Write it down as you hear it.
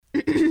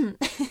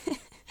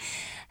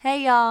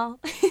Hey, y'all.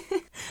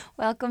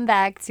 Welcome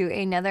back to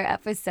another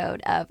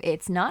episode of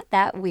It's Not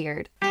That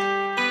Weird.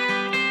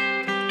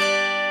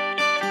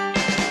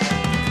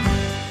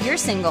 You're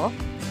single.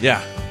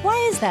 Yeah. Why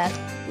is that?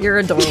 You're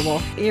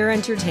adorable. You're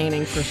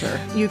entertaining for sure.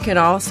 You can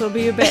also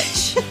be a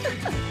bitch.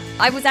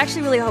 I was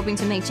actually really hoping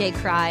to make Jay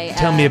cry.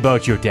 Tell me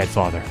about your dead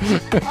father.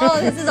 Oh,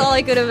 this is all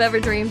I could have ever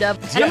dreamed of.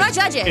 And I'm not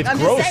judging. It's I'm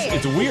gross. just saying.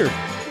 It's weird.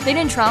 They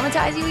didn't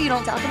traumatize you? You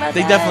don't talk about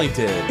They that? definitely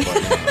did.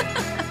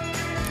 But...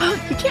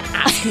 You can't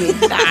ask me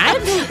that.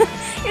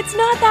 It's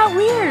not that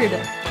weird.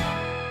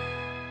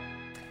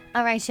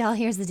 All right, y'all,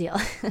 here's the deal.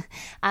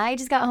 I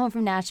just got home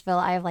from Nashville.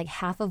 I have like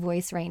half a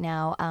voice right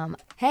now.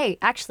 Hey,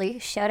 actually,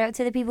 shout out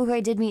to the people who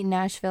I did meet in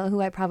Nashville, who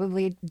I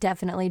probably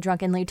definitely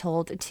drunkenly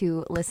told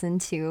to listen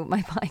to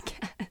my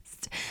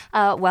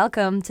podcast.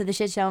 Welcome to the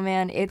shit show,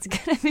 man. It's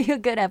going to be a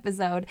good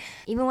episode.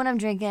 Even when I'm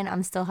drinking,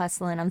 I'm still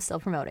hustling. I'm still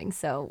promoting.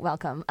 So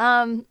welcome.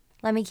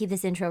 Let me keep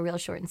this intro real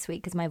short and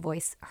sweet because my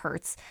voice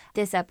hurts.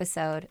 This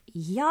episode,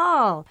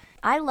 y'all,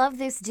 I love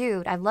this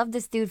dude. I've loved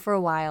this dude for a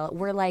while.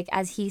 We're like,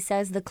 as he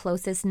says, the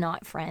closest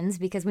not friends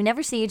because we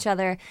never see each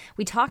other.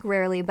 We talk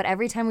rarely, but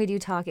every time we do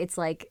talk, it's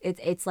like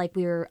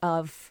we're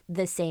of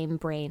the same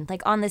brain,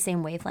 like on the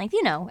same wavelength.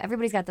 You know,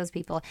 everybody's got those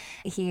people.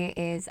 He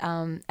is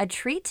a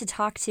treat to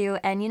talk to.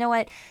 And you know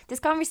what? This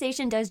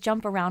conversation does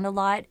jump around a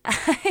lot.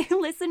 I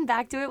listened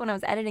back to it when I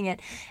was editing it,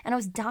 and I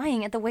was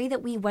dying at the way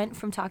that we went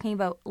from talking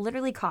about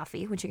literally coffee,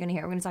 which you're going to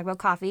hear. We're going to talk about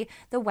coffee,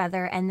 the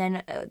weather, and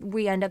then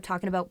we end up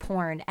talking about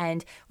porn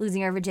and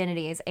losing our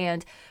virginities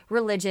and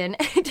religion.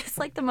 Just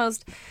like the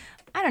most,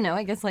 I don't know,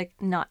 I guess like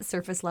not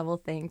surface level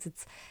things.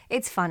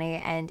 It's funny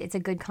and it's a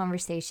good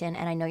conversation,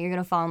 and I know you're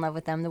going to fall in love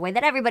with him the way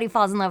that everybody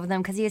falls in love with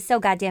him because he is so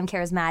goddamn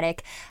charismatic.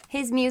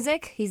 His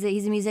music, he's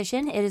a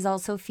musician. It is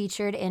also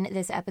featured in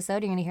this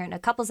episode. You're going to hear it in a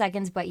couple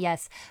seconds, but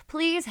yes,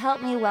 please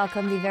help me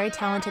welcome the very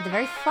talented, the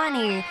very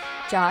funny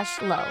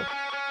Josh Lowe.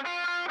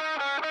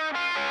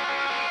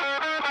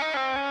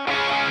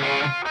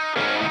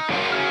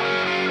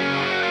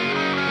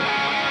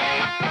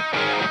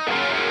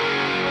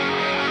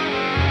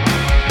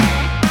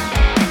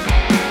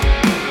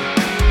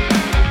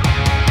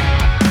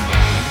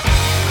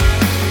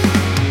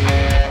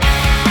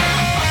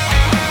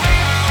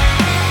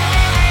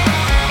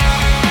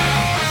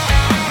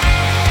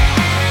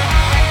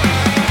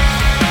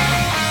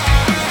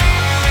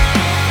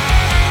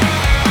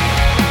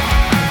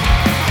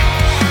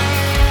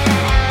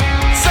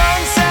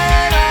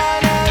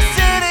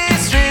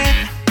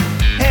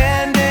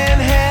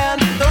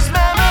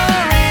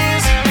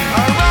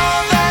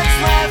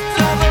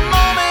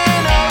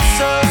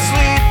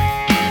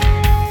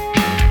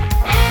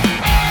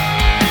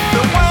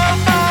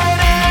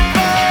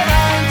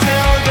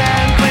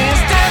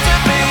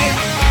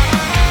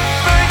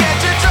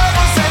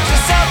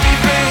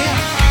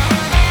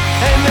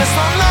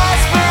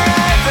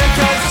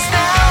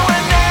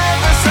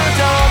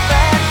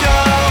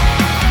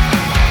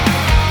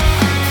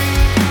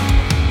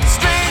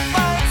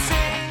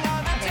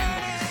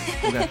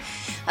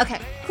 Okay,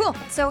 cool.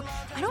 So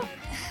I don't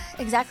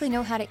exactly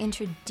know how to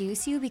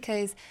introduce you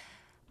because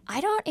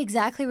I don't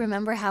exactly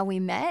remember how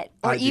we met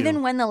or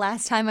even when the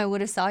last time I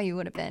would have saw you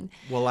would have been.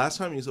 Well, last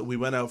time we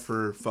went out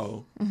for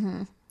pho.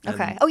 Mm-hmm.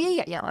 Okay. Oh,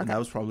 yeah. Okay. And that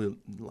was probably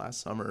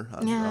last summer. I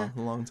don't know,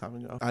 a long time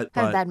ago. I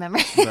have a bad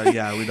memory. But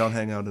yeah, we don't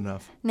hang out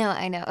enough. No,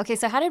 I know. Okay,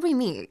 so how did we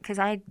meet? Because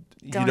I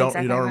don't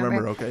exactly You don't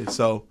remember? Okay,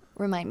 so...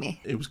 Remind me.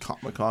 It was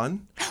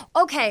Comic-Con.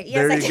 Okay, yes,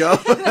 there you go.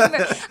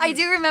 I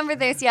do remember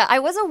this. Yeah, I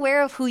was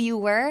aware of who you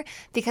were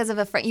because of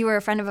a friend. You were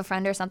a friend of a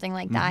friend or something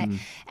like that. Mm-hmm.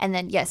 And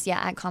then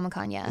at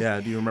Comic-Con, yeah.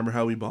 Yeah. Do you remember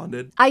how we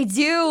bonded? I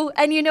do.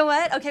 And you know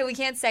what? Okay, we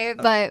can't say it,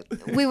 but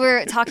we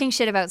were talking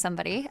shit about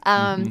somebody.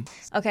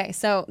 Okay,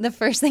 so the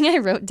first thing I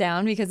wrote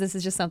down, because this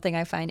is just something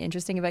I find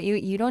interesting about you,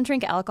 you don't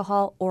drink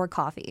alcohol or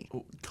coffee.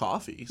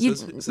 Coffee?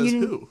 Says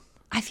who?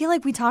 I feel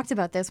like we talked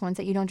about this once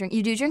that you don't drink.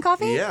 You do drink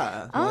coffee?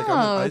 Yeah. Oh. Like I'm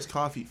an iced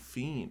coffee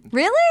fiend.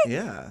 Really?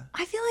 Yeah.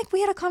 I feel like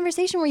we had a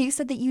conversation where you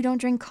said that you don't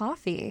drink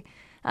coffee.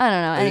 I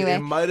don't know. Anyway. It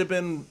might have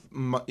been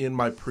in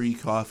my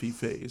pre-coffee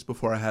phase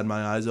before I had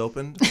my eyes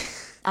opened.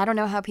 I don't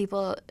know how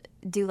people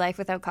do life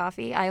without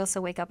coffee. I also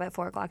wake up at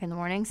 4 o'clock in the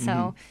morning,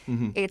 so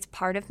it's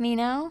part of me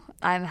now.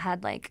 I've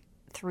had like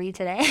 3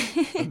 today.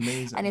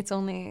 Amazing. And it's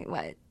only,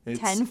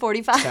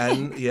 10:45?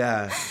 10,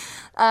 yeah.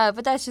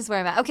 But that's just where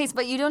I'm at. Okay,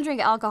 but you don't drink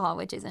alcohol,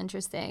 which is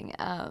interesting.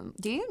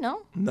 Do you?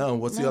 No? No.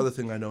 What's the other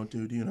thing I don't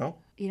do? Do you know?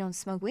 You don't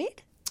smoke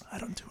weed? I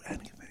don't do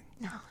anything.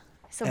 No.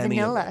 So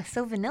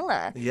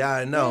vanilla. Yeah,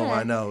 I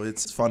know.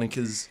 It's funny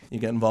because you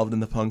get involved in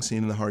the punk scene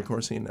and the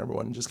hardcore scene, and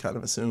everyone just kind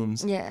of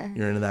assumes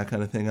you're into that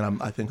kind of thing. And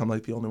I think I'm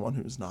like the only one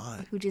who's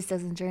not. Who just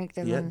doesn't drink.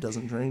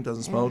 Doesn't drink,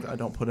 doesn't smoke. I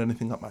don't put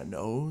anything up my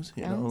nose.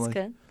 You know, that's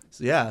good.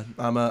 So yeah,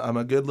 I'm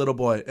a good little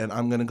boy, and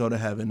I'm gonna go to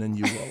heaven, and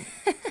you won't.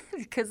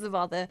 because of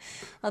all the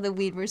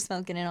weed we're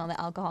smoking and all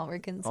the alcohol we're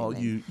consuming. All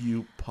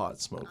you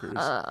pot smokers.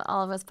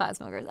 All of us pot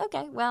smokers.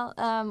 Okay, well,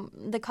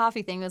 the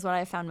coffee thing was what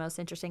I found most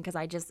interesting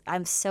because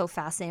I'm so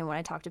fascinated when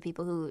I talk to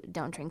people who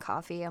don't drink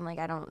coffee. I'm like,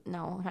 I don't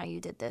know how you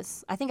did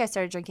this. I think I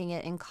started drinking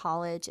it in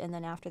college, and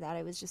then after that,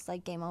 it was just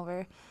like game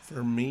over.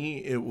 For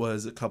me, it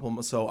was a couple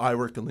months. So I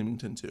work in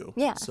Leamington too.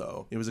 Yeah.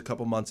 So it was a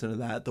couple months into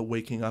that, the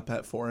waking up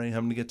at 4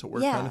 a.m. to get to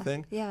work kind of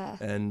thing. Yeah.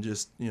 And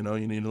just, you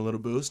need a little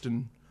boost,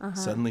 and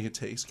suddenly it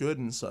tastes good,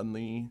 and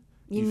suddenly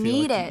you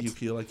need it. You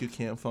feel like you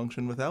can't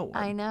function without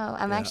one. I know.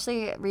 I'm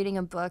actually reading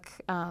a book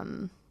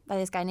by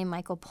this guy named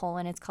Michael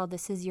Pollan. It's called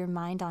This Is Your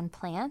Mind on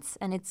Plants.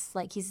 And it's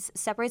like he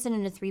separates it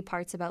into 3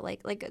 parts about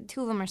like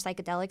 2 of them are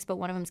psychedelics, but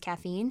one of them is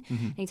caffeine.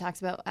 And he talks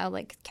about how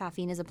like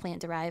caffeine is a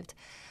plant-derived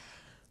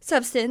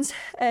substance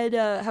and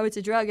how it's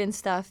a drug and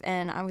stuff.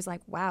 And I was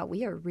like, wow,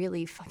 we are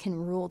really fucking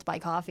ruled by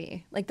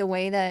coffee. Like the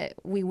way that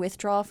we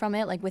withdraw from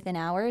it, like within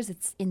hours,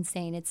 it's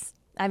insane.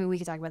 I mean, we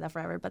could talk about that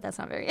forever, but that's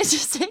not very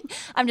interesting.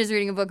 I'm just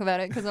reading a book about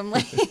it because I'm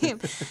lame.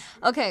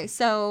 Okay,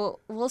 so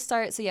we'll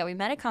start. So yeah, we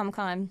met at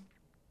Comic-Con.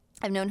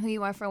 I've known who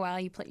you are for a while.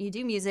 You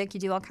do music. You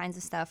do all kinds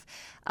of stuff.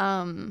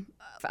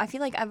 I feel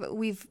like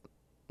we've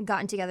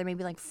gotten together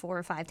maybe like 4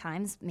 or 5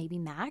 times, maybe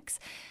max.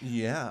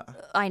 Yeah.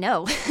 I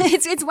know.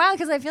 It's wild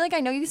because I feel like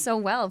I know you so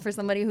well for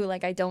somebody who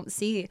like I don't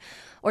see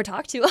or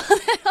talk to all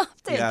that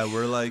often. Yeah,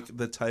 we're like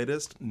the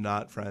tightest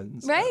not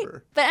friends right?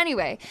 ever. But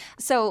anyway,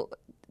 so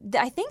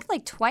I think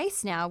like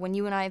twice now when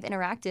you and I have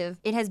interacted,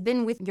 it has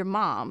been with your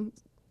mom.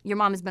 Your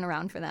mom has been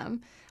around for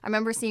them. I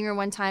remember seeing her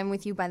one time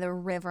with you by the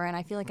river, and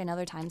I feel like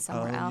another time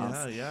somewhere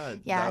else.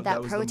 Yeah.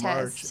 That was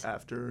protest. the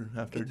march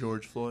after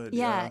George Floyd.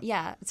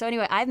 Yeah. So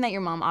anyway, I've met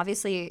your mom.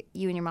 Obviously,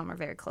 you and your mom are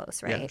very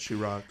close, right? Yeah, she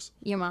rocks.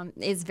 Your mom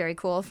is very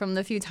cool. From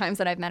the few times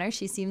that I've met her,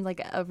 she seemed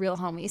like a real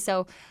homie.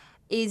 So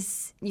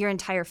is your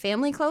entire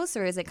family close,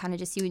 or is it kind of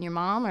just you and your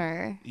mom,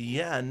 or?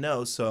 Yeah,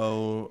 no.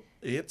 So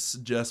it's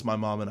just my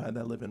mom and I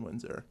that live in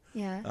Windsor.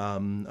 Yeah.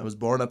 I was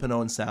born up in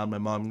Owen Sound. My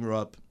mom grew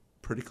up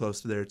pretty close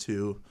to there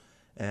too.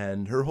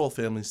 And her whole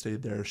family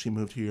stayed there. She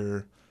moved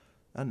here,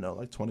 I don't know,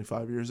 like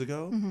 25 years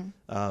ago.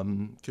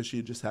 Because she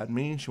had just had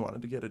me. She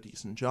wanted to get a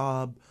decent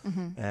job.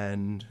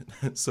 And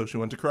so she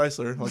went to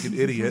Chrysler like an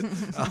idiot.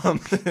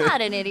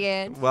 Not an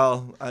idiot.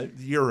 Well,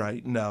 you're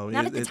right. No.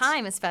 Not at the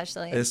time,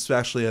 especially.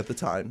 Especially at the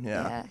time,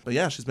 yeah. But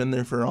yeah, she's been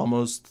there for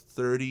almost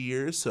 30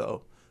 years.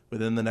 So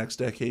within the next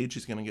decade,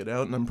 she's going to get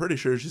out. And I'm pretty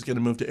sure she's going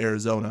to move to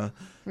Arizona.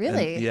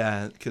 Really? And,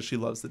 yeah, because she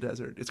loves the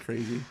desert. It's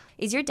crazy.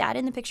 Is your dad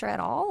in the picture at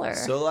all? Or?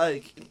 So,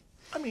 like,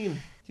 I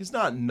mean, he's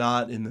not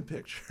in the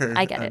picture.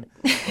 I get it.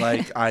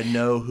 Like, I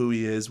know who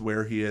he is,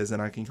 where he is, and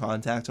I can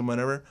contact him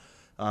whenever.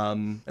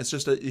 It's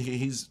just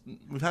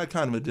we've had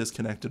kind of a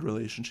disconnected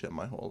relationship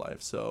my whole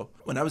life. So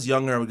when I was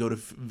younger, I would go to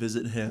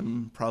visit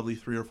him probably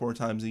 3 or 4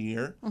 times a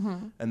year.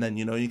 And then,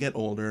 you get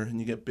older and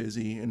you get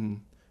busy,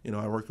 and,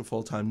 I work a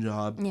full-time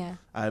job. Yeah.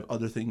 I have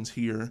other things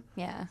here.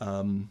 Yeah.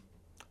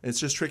 It's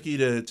just tricky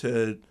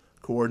to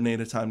coordinate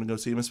a time to go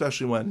see him,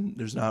 especially when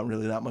there's not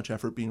really that much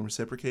effort being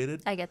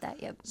reciprocated. I get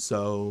that, yep.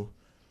 So,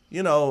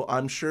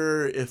 I'm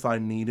sure if I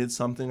needed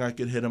something, I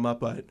could hit him up,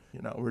 but,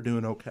 we're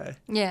doing okay.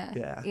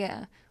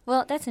 Yeah.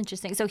 Well, that's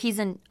interesting. So he's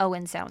in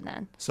Owen Sound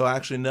then? So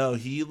actually, no,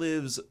 he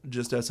lives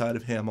just outside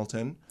of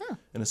Hamilton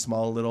in a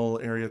small little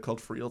area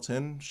called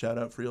Freelton. Shout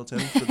out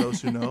Freelton for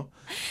those who know.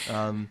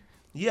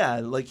 Yeah,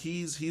 like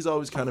he's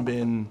always kind of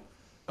been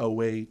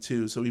away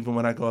too. So even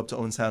when I go up to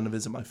Owen Sound to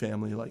visit my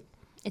family, like,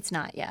 it's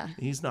not,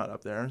 he's not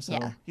up there. So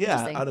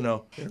Yeah, I don't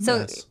know.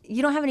 So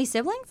you don't have any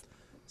siblings?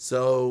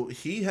 So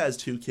he has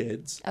 2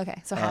 kids.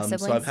 Okay, so half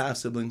siblings. So I have half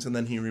siblings, and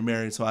then he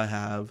remarried, so I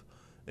have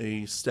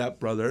a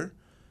stepbrother.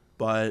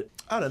 But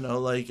I don't know,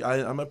 like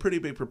I'm a pretty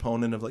big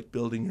proponent of like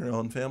building your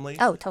own family.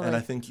 Oh, totally. And I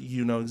think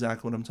you know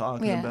exactly what I'm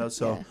talking about.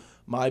 So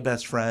my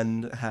best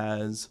friend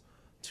has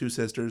 2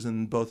 sisters,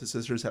 and both the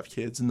sisters have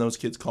kids, and those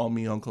kids call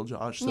me Uncle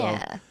Josh.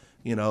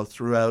 So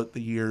throughout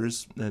the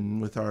years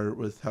and with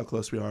how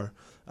close we are,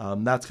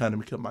 that's kind of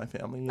become my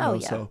family.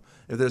 So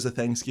if there's a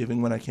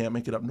Thanksgiving when I can't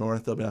make it up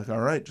north, they'll be like,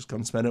 all right, just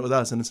come spend it with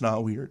us, and it's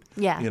not weird.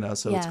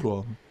 So it's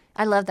cool.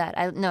 I love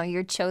that.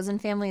 Your chosen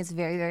family is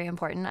very, very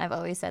important. I've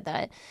always said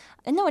that.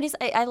 And no, it is.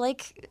 I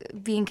like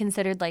being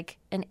considered like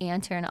an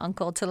aunt or an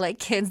uncle to like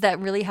kids that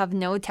really have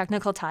no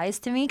technical ties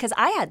to me, because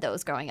I had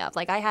those growing up.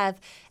 Like I have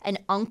an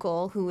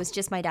uncle who was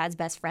just my dad's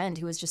best friend,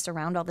 who was just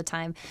around all the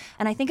time.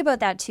 And I think about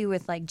that too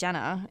with like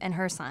Jenna and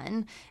her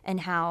son,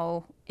 and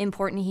how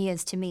important he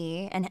is to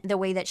me, and the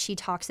way that she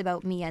talks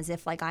about me as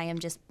if like I am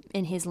just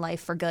in his life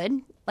for good.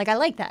 Like I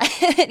like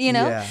that,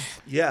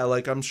 Yeah,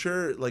 like I'm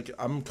sure, like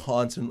I'm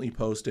constantly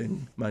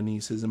posting my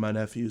nieces and my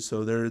nephews.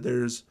 So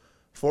there's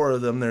 4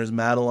 of them. There's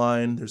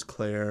Madeline, there's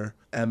Claire,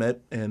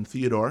 Emmett, and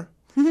Theodore.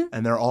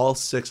 And they're all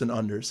 6 and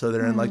under. So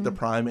they're in like the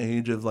prime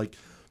age of like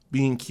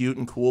being cute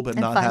and cool, but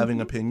not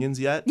having opinions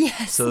yet.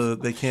 Yes. So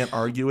they can't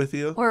argue with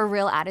you. Or a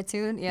real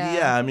attitude. Yeah.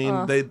 Yeah, I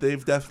mean,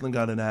 they've definitely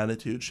got an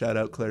attitude. Shout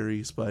out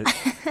Clarice. But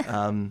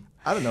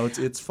I don't know.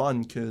 It's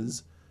fun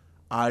because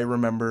I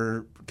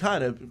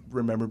kind of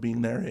remember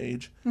being their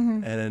age,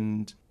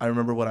 and I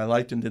remember what I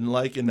liked and didn't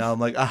like, and now I'm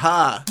like,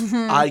 aha,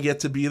 I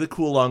get to be the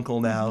cool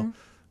uncle now.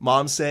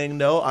 Mom's saying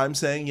no, I'm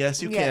saying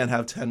yes, you can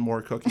have 10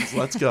 more cookies.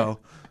 Let's go.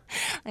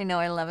 I know,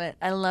 I love it.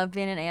 I love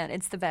being an aunt.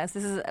 It's the best.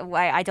 This is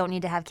why I don't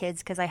need to have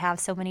kids, because I have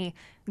so many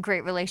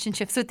great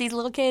relationships with these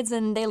little kids,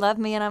 and they love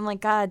me, and I'm like,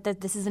 God,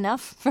 this is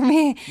enough for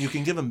me. You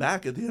can give them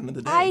back at the end of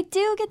the day. I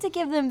do get to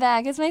give them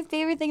back. It's my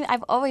favorite thing.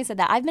 I've always said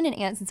that. I've been an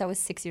aunt since I was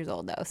 6 years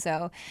old, though,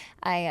 so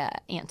I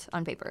aunt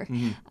on paper.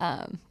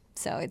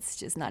 So it's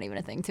just not even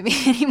a thing to me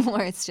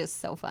anymore. It's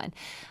just so fun.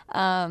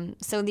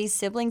 So these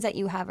siblings that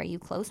you have, are you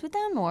close with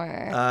them,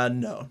 or?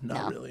 No,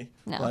 not really.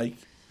 No. Like,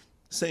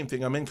 same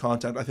thing. I'm in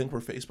contact. I think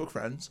we're Facebook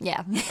friends.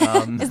 Yeah.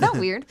 Is that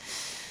weird?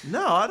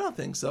 No, I don't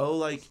think so.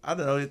 Like, I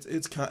don't know.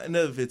 It's kind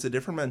of, it's a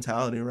different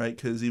mentality, right?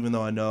 Because even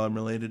though I know I'm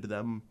related to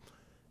them,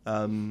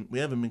 we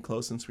haven't been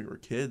close since we were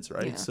kids,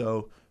 right? Yeah.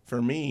 So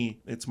for me,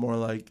 it's more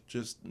like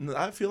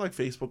I feel like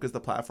Facebook is the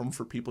platform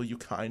for people you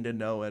kind of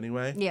know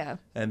anyway. Yeah.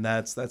 And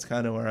that's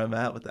kind of where I'm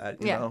at with that,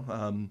 you know?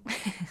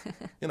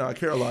 I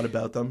care a lot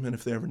about them, and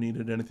if they ever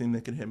needed anything,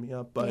 they could hit me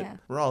up. But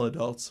we're all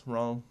adults. We're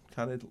all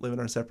kind of living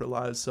our separate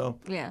lives. So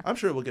I'm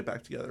sure we'll get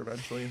back together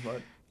eventually.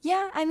 But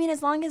yeah, I mean,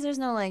 as long as there's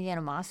no, like,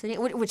 animosity,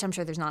 which I'm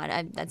sure there's not.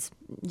 That's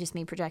just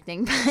me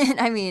projecting.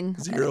 But, I mean...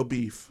 Zero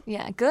beef.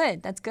 Yeah,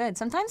 good. That's good.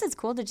 Sometimes it's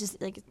cool to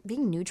just, like,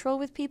 being neutral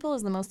with people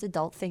is the most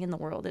adult thing in the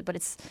world. But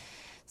it's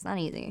not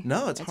easy.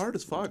 No, it's hard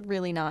as fuck.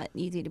 Really not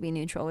easy to be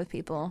neutral with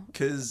people.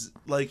 Because,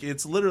 like,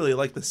 it's literally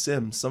like The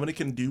Sims. Somebody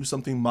can do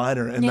something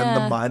minor, and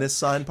then the minus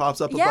sign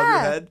pops up above your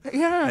head.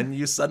 Yeah. And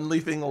you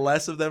suddenly think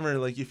less of them, or,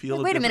 like, you feel...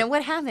 Like, wait a minute,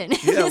 what happened?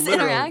 Yeah, this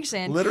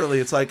interaction.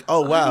 Literally, it's like,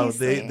 oh, wow,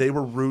 they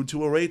were rude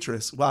to a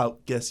waitress. Wow,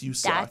 guess you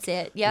suck. That's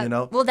it. Yeah. You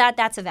know? Well,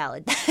 that's a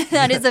valid...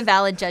 that is a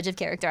valid judge of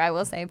character, I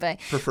will say. But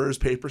prefers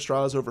paper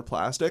straws over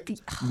plastic?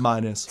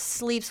 Minus.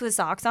 Sleeps with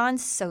socks on?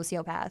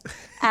 Sociopath.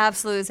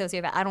 Absolute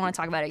sociopath. I don't want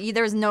to talk about it.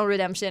 There's no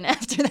redemption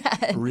after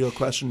that. Real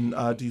question,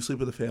 do you sleep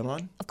with a fan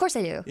on? Of course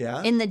I do.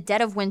 Yeah? In the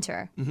dead of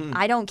winter.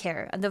 I don't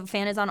care. The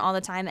fan is on all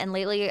the time. And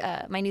lately,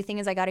 my new thing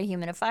is I got a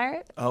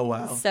humidifier. Oh,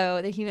 wow.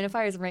 So the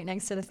humidifier is right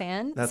next to the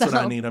fan. That's what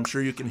I need. I'm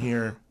sure you can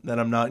hear that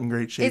I'm not in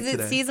great shape today. Is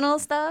it seasonal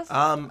stuff?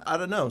 I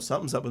don't know.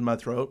 Something's up with my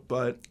throat,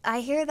 but... I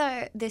hear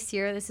that this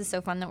year, this is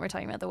so fun that we're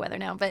talking about the weather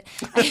now, but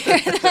I hear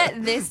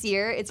that this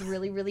year it's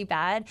really, really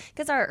bad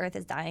because our Earth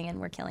is dying and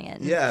we're killing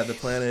it. Yeah, the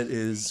planet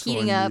is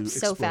heating up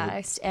so explode.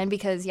 fast. And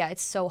because,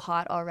 it's so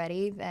hot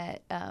already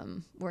that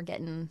we're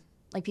getting...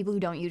 Like, people who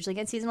don't usually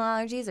get seasonal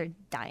allergies are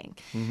dying.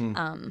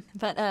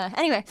 But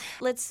anyway,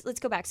 let's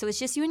go back. So it's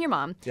just you and your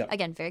mom. Yep.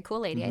 Again, very cool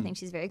lady. I think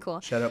she's very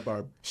cool. Shout out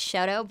Barb.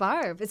 Shout out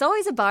Barb. It's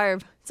always a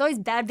Barb. It's always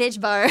bad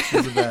bitch Barb.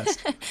 She's the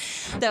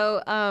best.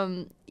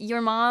 So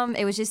your mom,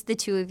 it was just the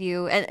two of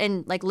you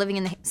and like living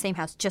in the same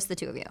house, just the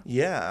two of you.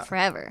 Yeah.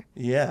 Forever.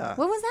 Yeah.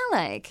 What was that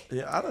like?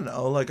 Yeah, I don't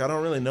know. Like, I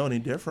don't really know any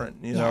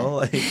different, you know?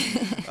 Like,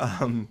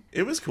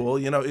 it was cool.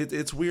 You know,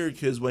 it's weird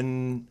because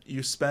when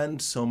you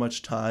spend so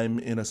much time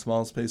in a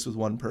small space with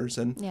one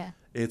person,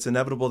 it's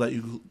inevitable that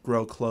you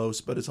grow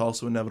close, but it's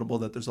also inevitable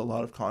that there's a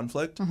lot of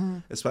conflict,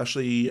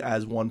 especially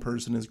as one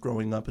person is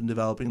growing up and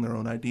developing their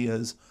own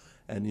ideas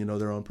and, you know,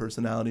 their own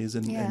personalities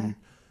and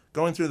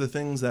going through the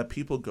things that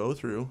people go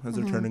through as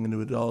they're turning into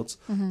adults.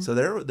 So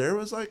there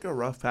was like a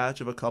rough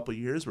patch of a couple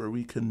years where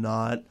we could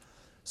not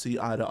see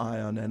eye to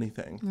eye on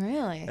anything.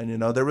 Really? And, you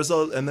know, there's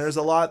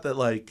a lot that,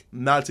 like,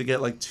 not to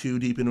get like too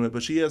deep into it,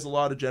 but she has a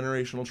lot of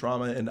generational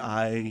trauma and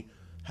I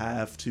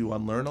have to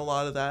unlearn a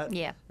lot of that.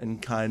 Yeah.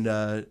 And kind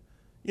of,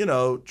 you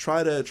know,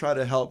 try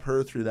to help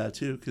her through that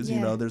too. Because, you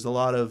know, there's a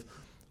lot of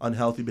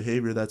unhealthy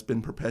behavior that's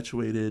been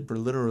perpetuated for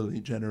literally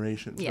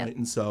generations, right?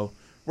 And so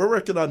we're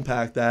working to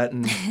unpack that,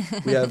 and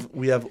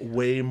we have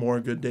way more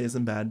good days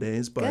than bad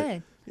days,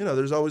 but you know,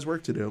 there's always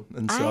work to do.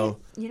 And so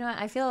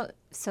I feel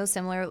so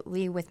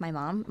similarly with my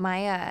mom.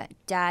 My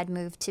dad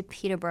moved to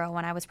Peterborough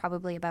when I was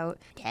probably about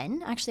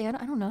 10. Actually, I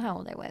don't know how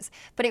old I was,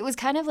 but it was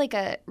kind of like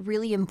a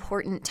really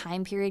important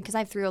time period because I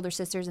have 3 older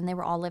sisters and they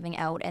were all living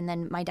out, and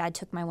then my dad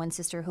took my one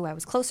sister who I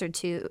was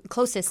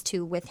closest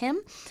to with him,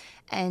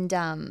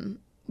 and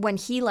when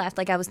he left,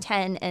 like, I was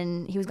 10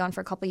 and he was gone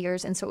for a couple of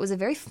years. And so it was a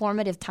very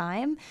formative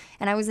time.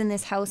 And I was in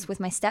this house with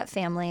my step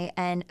family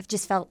and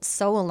just felt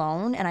so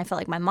alone. And I felt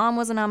like my mom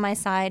wasn't on my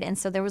side. And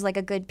so there was like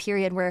a good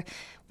period where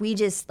we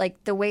just,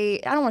 like, the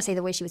way, I don't want to say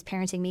the way she was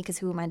parenting me because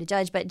who am I to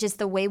judge, but just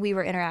the way we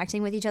were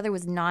interacting with each other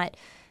was not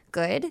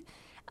good.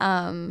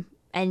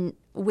 And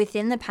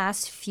within the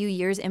past few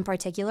years in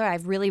particular,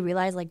 I've really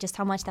realized, like, just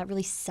how much that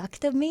really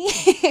sucked of me.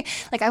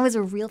 Like, I was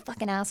a real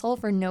fucking asshole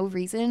for no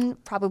reason,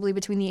 probably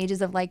between the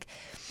ages of, like,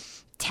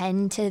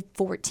 10 to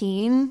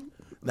 14.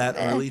 That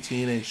early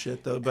teenage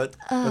shit, though. But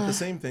the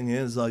same thing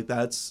is, like,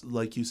 that's,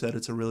 like you said,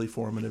 it's a really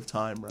formative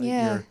time,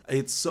 right?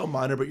 It's so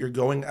minor, but you're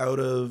going out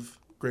of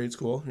grade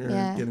school. You're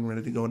getting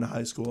ready to go into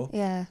high school.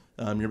 Yeah.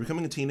 You're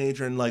becoming a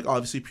teenager, and like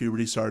obviously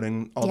puberty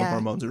starting, all the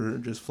hormones are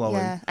just flowing.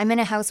 Yeah, I'm in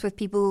a house with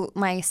people,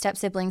 my step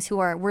siblings,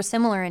 we're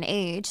similar in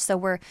age, so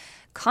we're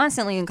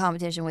constantly in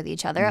competition with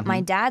each other.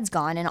 My dad's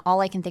gone, and all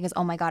I can think is,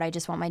 oh my God, I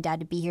just want my dad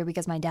to be here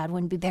because my dad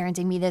wouldn't be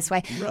parenting me this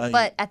way. Right.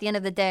 But at the end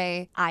of the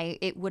day,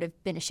 it would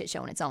have been a shit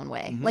show in its own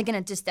way, like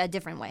in just a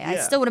different way. I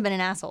still would have been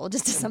an asshole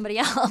just to somebody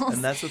else.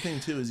 And that's the thing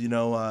too, is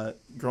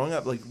growing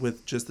up like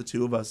with just the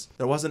two of us,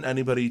 there wasn't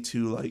anybody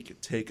to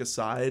like take a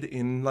side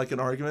in like an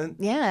argument.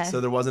 Yeah. So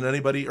there wasn't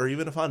anybody, or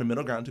even to find a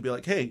middle ground to be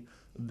like, hey,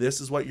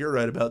 this is what you're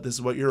right about. This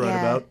is what you're right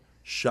about.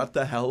 Shut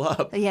the hell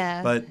up.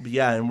 Yeah. But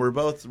yeah, and we're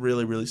both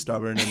really, really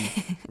stubborn, and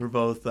we're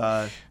both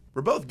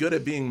good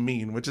at being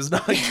mean, which is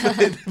not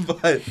good,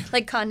 but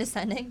like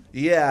condescending.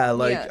 Yeah,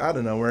 I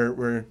don't know.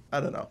 We're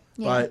I don't know.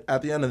 Yeah. But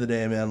at the end of the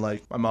day, man,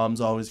 like my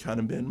mom's always kind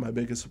of been my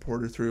biggest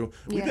supporter through.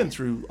 We've been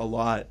through a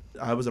lot.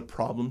 I was a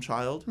problem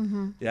child.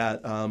 Yeah.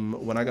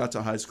 When I got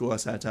to high school, I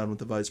sat down with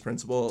the vice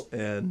principal,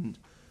 and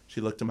she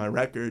looked at my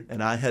record,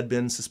 and I had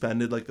been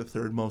suspended like the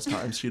third most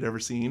times she'd ever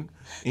seen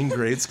in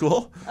grade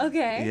school.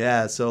 Okay.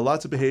 Yeah, so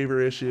lots of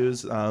behavior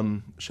issues.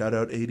 Shout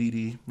out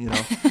A.D.D,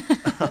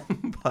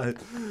 But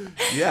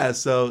yeah,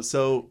 so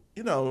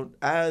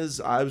as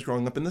I was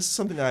growing up, and this is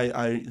something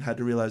I had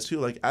to realize too,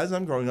 like as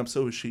I'm growing up,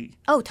 so is she.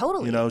 Oh,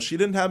 totally. She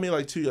didn't have me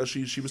like too young.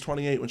 She was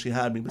 28 when she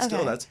had me, but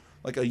still that's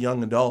like a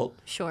young adult.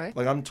 Sure.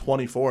 Like I'm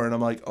 24 and I'm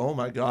like, oh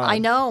my God. I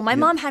know. My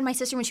mom had my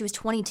sister when she was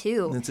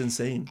 22. It's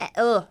insane.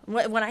 Ugh.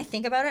 When I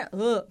think about it,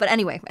 ugh. But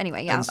anyway,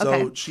 yeah. And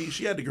so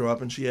she had to grow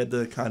up, and she had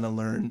to kind of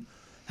learn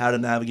how to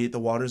navigate the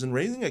waters. And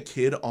raising a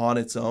kid on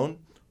its own,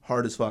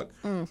 hard as fuck.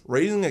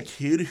 Raising a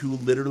kid who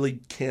literally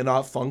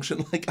cannot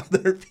function like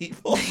other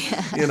people,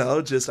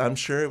 I'm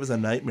sure it was a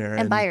nightmare.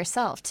 And by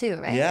herself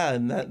too, right? Yeah,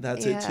 and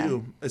that's it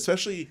too.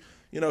 Especially,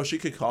 she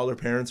could call her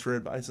parents for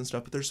advice and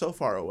stuff, but they're so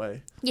far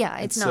away. Yeah,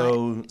 it's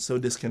not. So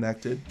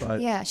disconnected.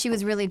 But yeah, she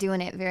was really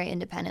doing it very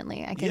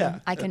independently.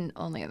 I can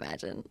only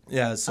imagine.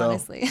 Yeah, so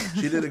honestly.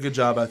 She did a good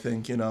job, I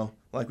think,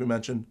 like we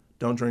mentioned,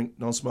 don't drink,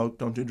 don't smoke,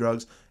 don't do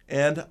drugs.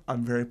 And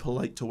I'm very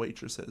polite to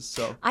waitresses.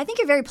 So I think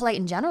you're very polite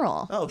in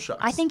general. Oh, shucks.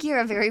 I think you're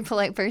a very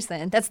polite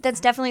person. That's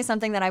definitely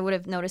something that I would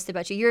have noticed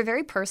about you. You're a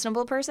very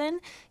personable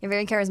person. You're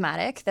very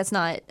charismatic. That's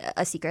not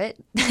a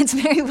secret. It's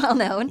very well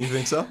known. You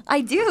think so?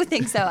 I do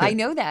think so. I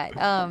know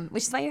that,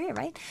 which is why you're here,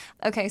 right?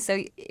 Okay,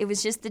 so it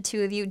was just the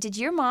two of you. Did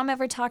your mom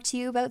ever talk to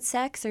you about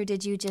sex, or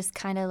did you just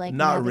kind of like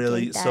Not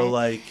really. That? So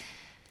like...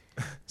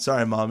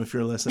 Sorry, Mom, if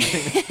you're listening.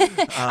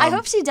 I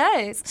hope she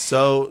does.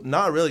 So,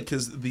 not really,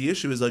 because the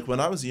issue is, like, when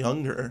I was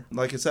younger,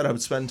 like I said, I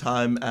would spend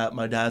time at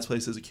my dad's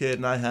place as a kid,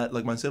 and I had,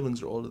 like, my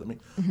siblings are older than me.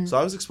 So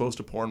I was exposed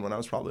to porn when I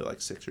was probably,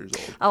 like, 6 years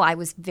old. Oh, I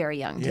was very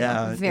young, too.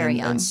 Yeah. Very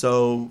young. And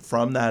so,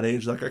 from that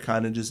age, like, I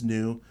kind of just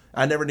knew.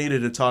 I never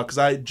needed to talk, because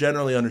I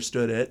generally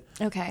understood it.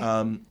 Okay.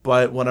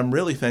 But what I'm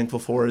really thankful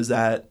for is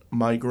that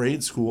my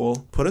grade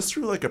school put us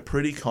through, like, a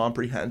pretty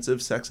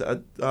comprehensive sex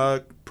ed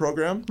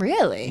program.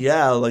 Really?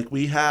 Yeah, like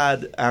we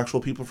had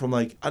actual people from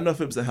like, I don't know if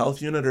it was the health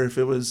unit or if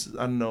it was,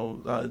 I don't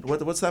know,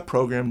 what's that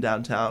program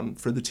downtown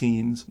for the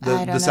teens?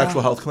 The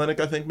sexual health clinic,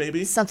 I think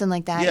maybe? Something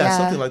like that, yeah.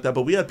 Something like that.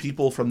 But we had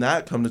people from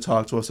that come to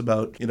talk to us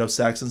about,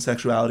 sex and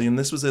sexuality. And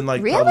this was in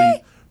like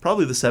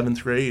probably the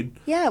 7th grade.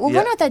 Yeah, well,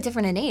 we're not that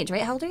different in age,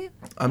 right? How old are you?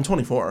 I'm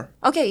 24.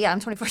 Okay, yeah,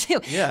 I'm 24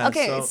 too. Yeah.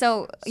 Okay,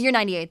 so you're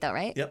 98 though,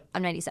 right? Yep.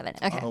 I'm 97.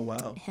 Okay. Oh,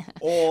 wow.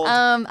 Old.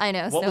 I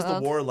know. What was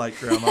the war like,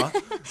 Grandma?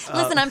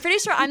 Listen, I'm pretty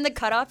sure I'm the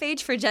cutoff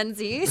age for Gen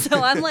Z,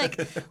 so I'm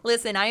like,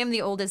 listen, I am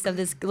the oldest of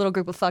this little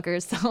group of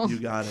fuckers, so you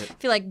got it. I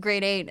feel like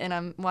grade 8 and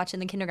I'm watching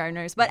the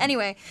kindergartners. But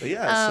anyway,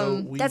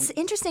 that's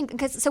interesting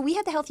because we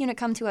had the health unit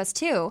come to us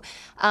too,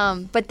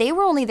 but they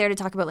were only there to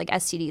talk about like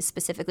STDs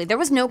specifically. There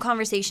was no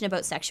conversation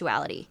about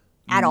sexuality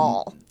at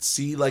all.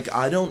 See, like,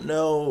 I don't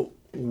know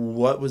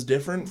what was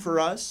different for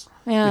us.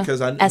 Yeah, because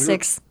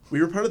Essex.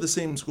 We were part of the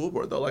same school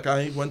board, though. Like,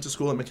 I went to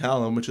school at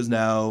McCallum, which is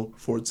now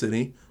Ford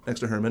City, next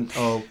to Herman.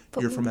 Oh,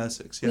 you're from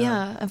Essex.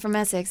 Yeah, I'm from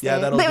Essex.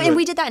 Yeah, and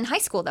we did that in high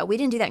school, though. We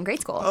didn't do that in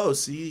grade school. Oh,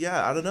 see,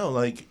 yeah, I don't know.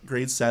 Like,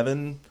 grade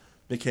 7,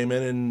 they came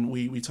in and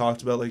we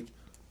talked about, like,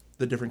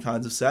 the different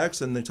kinds of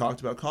sex, and they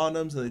talked about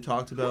condoms, and they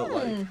talked about,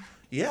 like...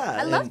 Yeah.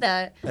 I love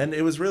that. And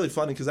it was really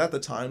funny because at the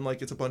time,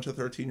 like, it's a bunch of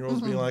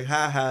 13-year-olds being like,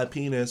 ha ha,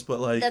 penis, but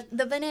like...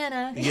 The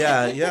banana.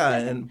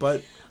 Yeah,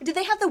 but... Did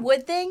they have the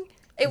wood thing?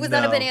 It was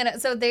not a banana.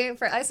 So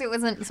for us, it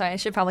wasn't... Sorry, I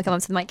should probably come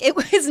up to the mic. It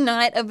was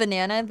not a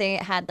banana. They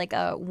had like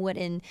a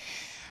wooden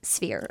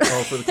sphere.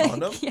 Oh, for the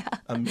condom? Yeah.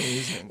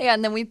 Amazing. Yeah,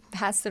 and then we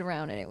passed it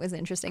around and it was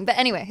interesting. But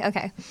anyway,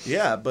 okay.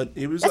 Yeah, but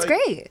it was That's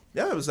great.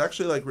 Yeah, it was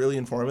actually like really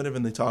informative,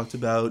 and they talked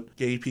about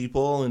gay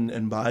people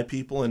and bi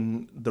people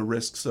and the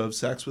risks of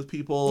sex with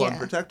people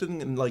unprotected,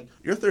 and like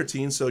you're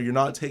 13, so you're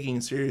not taking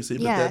it seriously,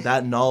 but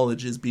that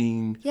knowledge is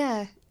being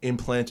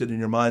implanted in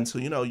your mind. So,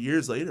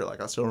 years later,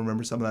 like I still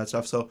remember some of that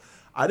stuff. So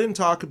I didn't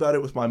talk about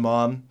it with my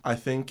mom. I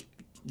think,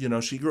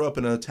 she grew up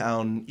in a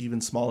town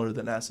even smaller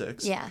than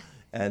Essex. Yeah.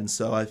 And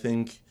so I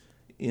think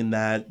in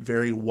that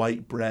very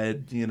white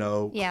bread,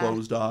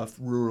 closed off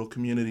rural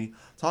community,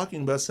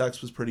 talking about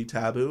sex was pretty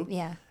taboo.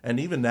 Yeah. And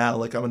even now,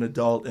 like, I'm an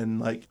adult, and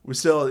like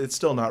it's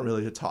still not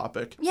really a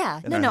topic. Yeah,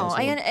 no.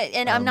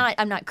 I'm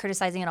not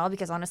criticizing at all,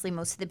 because honestly,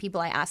 most of the people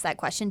I ask that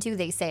question to,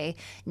 they say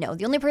no.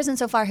 The only person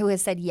so far who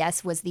has said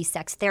yes was the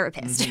sex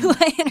therapist who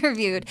I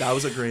interviewed. That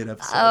was a great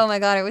episode. Oh my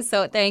God,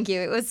 thank you.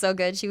 It was so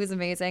good. She was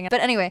amazing.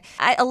 But anyway,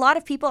 a lot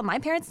of people, my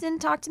parents didn't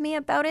talk to me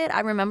about it.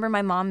 I remember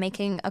my mom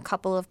making a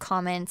couple of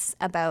comments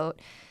about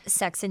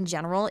sex in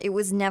general. It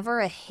was never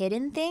a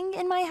hidden thing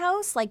in my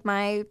house. Like,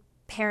 my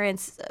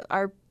parents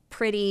are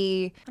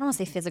pretty, I don't want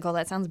to say physical,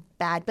 that sounds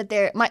bad, but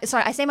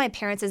I say my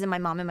parents as in my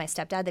mom and my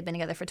stepdad. They've been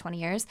together for 20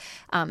 years,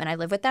 and I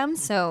live with them.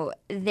 So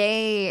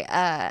they,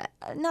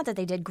 not that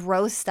they did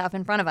gross stuff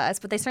in front of us,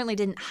 but they certainly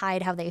didn't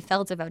hide how they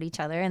felt about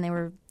each other, and they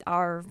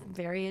are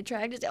very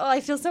attracted. Oh,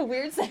 I feel so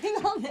weird saying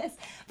all this,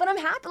 but I'm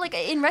happy. Like,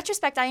 in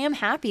retrospect, I am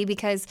happy,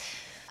 because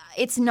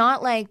it's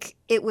not like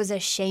it was a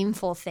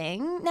shameful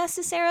thing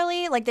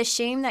necessarily. Like, the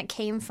shame that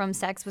came from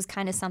sex was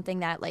kind of something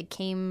that like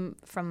came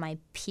from my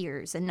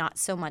peers, and not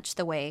so much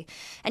the way.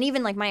 And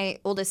even like my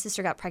oldest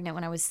sister got pregnant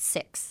when I was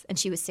 6 and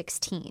she was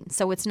 16.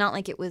 So it's not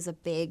like it was a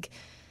big,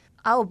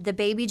 oh, the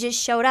baby just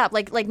showed up.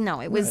 Like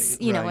no, it was,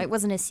 it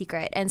wasn't a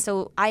secret. And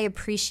so I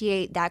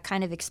appreciate that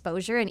kind of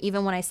exposure. And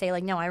even when I say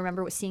like, no, I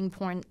remember seeing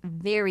porn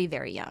very,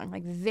 very young,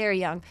 like very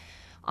young,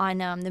 on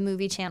the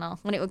movie channel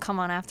when it would come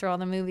on after all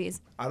the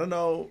movies. I don't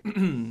know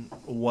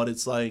what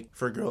it's like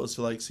for girls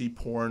to like see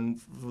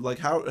porn. Like,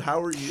 how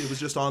were you? It was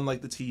just on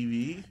like the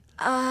TV?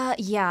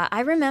 Yeah, I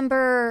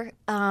remember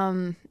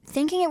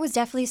thinking it was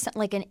definitely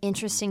like an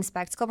interesting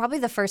spectacle. Probably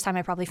the first time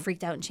I probably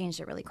freaked out and changed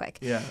it really quick.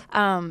 Yeah.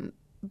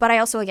 But I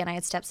also, again, I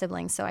had step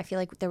siblings, so I feel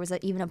like there was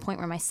even a point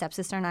where my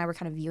stepsister and I were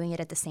kind of viewing it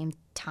at the same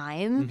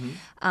time.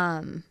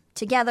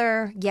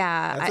 Together,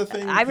 yeah. That's a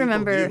thing I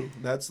remember. Do.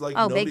 That's like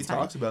nobody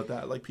talks about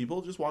that. Like,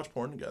 people just watch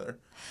porn together.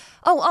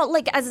 Oh,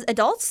 like as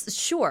adults,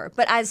 sure,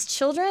 but as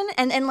children,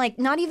 and like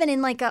not even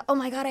in like a, oh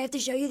my God, I have to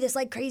show you this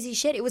like crazy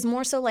shit. It was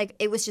more so like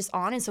it was just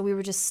on, and so we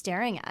were just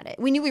staring at it.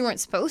 We knew we weren't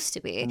supposed to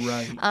be.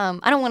 Right.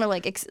 I don't want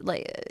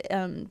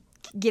to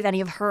give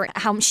any of her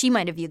how she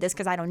might have viewed this,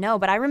 because I don't know,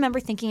 but I remember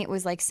thinking it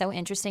was like so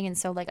interesting, and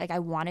so like I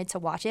wanted to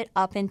watch it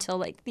up until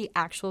like the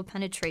actual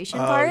penetration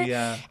part.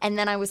 Yeah. And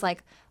then I was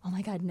like, oh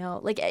my God,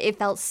 no. Like, it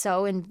felt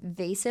so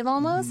invasive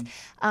almost.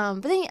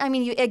 But then, I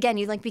mean, you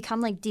like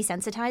become like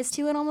desensitized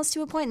to it almost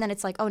to a point, and then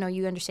it's like, oh no,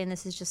 you understand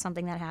this is just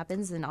something that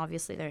happens, and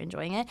obviously they're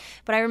enjoying it.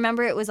 But I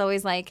remember it was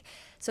always like,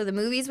 so the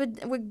movies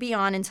would be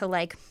on until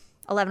like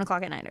 11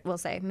 o'clock at night, we'll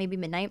say, maybe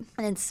midnight.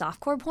 And then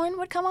softcore porn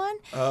would come on.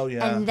 Oh,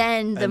 yeah. And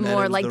then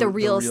more like the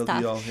real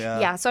stuff. Deal,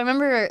 yeah. So I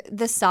remember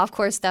the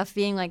softcore stuff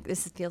being like,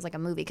 this feels like a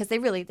movie, because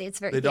it's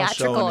very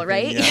theatrical,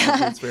 right?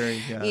 Yeah. It's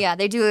very, yeah,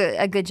 they do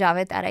a good job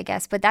at that, I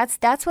guess. But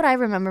that's what I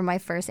remember my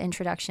first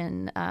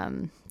introduction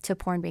to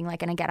porn being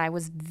like. And again, I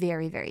was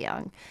very, very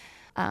young.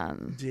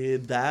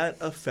 Did that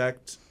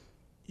affect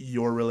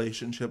your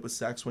relationship with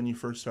sex when you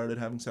first started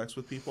having sex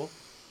with people?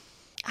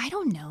 I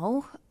don't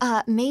know.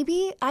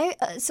 Maybe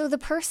so the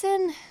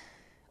person,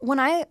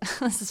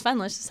 this is fun.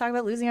 Let's just talk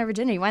about losing our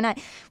virginity. Why not?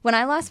 When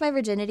I lost my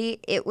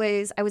virginity, I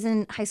was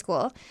in high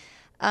school.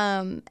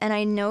 And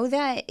I know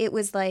that it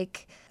was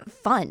like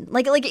fun.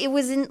 Like it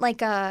wasn't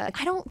like I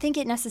don't think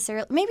it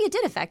necessarily, maybe it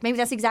did affect. Maybe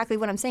that's exactly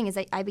what I'm saying, is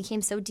I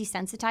became so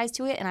desensitized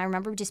to it. And I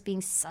remember just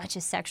being such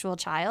a sexual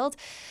child.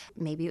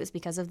 Maybe it was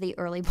because of the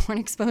early porn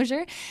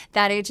exposure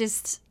that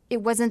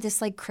it wasn't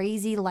this like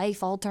crazy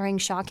life-altering,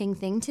 shocking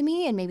thing to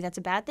me, and maybe that's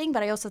a bad thing,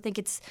 but I also think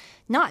it's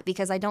not,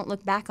 because I don't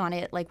look back on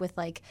it like with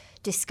like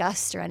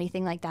disgust or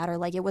anything like that, or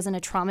like it wasn't a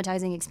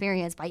traumatizing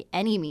experience by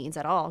any means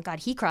at all. God,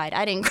 he cried.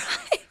 I didn't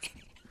cry.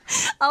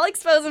 I'll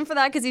expose him for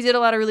that, because he did a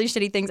lot of really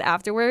shitty things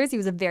afterwards. He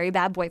was a very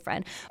bad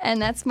boyfriend, and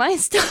that's my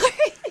story.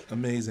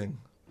 Amazing.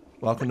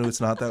 Welcome to It's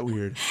Not That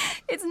Weird.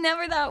 It's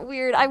never that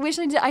weird. I wish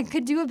I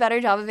could do a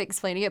better job of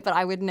explaining it, but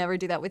I would never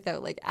do that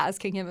without like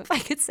asking him if I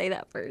could say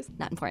that first.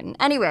 Not important.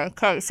 Anyway,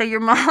 okay, so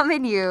your mom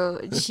and you,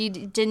 she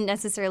didn't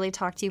necessarily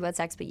talk to you about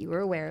sex, but you were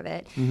aware of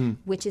it,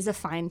 which is a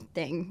fine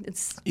thing.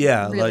 It's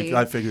really,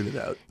 like I figured it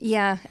out.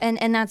 Yeah,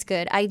 and that's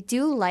good. I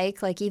do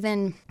like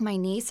even my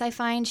niece, I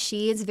find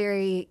she is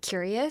very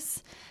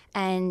curious,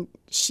 and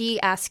she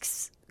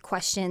asks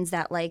questions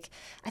that like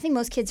I think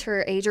most kids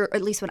her age, or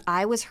at least when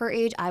I was her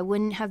age, I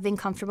wouldn't have been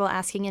comfortable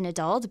asking an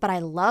adult. But I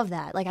love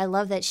that. Like, I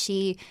love that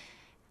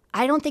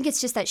I don't think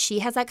it's just that she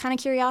has that kind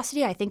of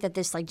curiosity. I think that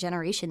this like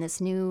generation,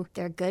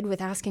 they're good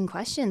with asking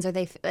questions, or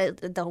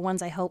the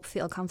ones I hope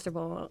feel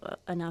comfortable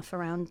enough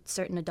around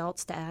certain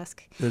adults to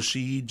ask. Does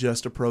she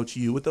just approach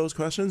you with those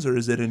questions, or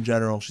is it in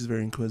general? She's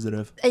very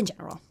inquisitive. In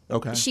general.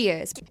 Okay. She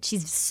is.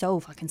 She's so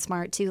fucking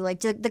smart too. Like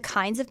the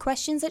kinds of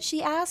questions that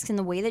she asks and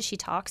the way that she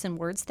talks and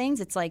words things,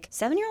 it's like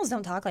 7-year-olds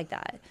don't talk like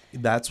that.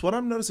 That's what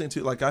I'm noticing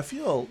too. Like, I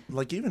feel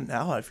like even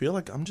now, I feel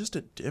like I'm just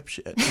a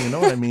dipshit. You know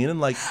what I mean?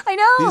 And like, I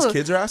know these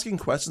kids are asking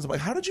questions. I'm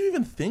like, how did you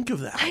even think of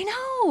that? I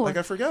know. Like,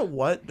 I forget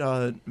what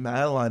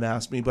Madeline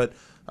asked me, but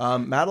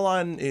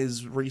Madeline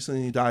is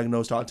recently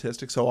diagnosed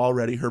autistic, so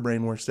already her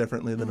brain works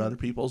differently than other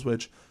people's,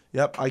 which,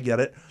 yep, I get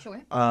it.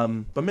 Sure.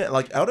 But man,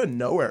 like out of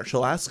nowhere,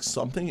 she'll ask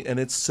something and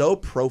it's so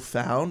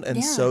profound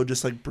and so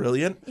just like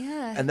brilliant.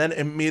 Yeah. And then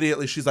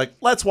immediately she's like,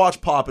 let's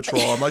watch Paw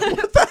Patrol. I'm like,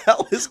 what the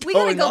hell is We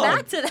going gotta on? go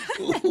back to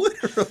that.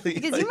 Literally.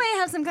 Because you might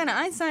have some kind of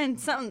Einstein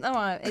something.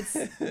 Oh,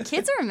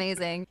 kids are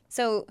amazing.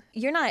 So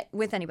you're not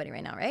with anybody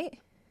right now, right?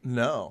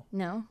 No.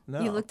 No?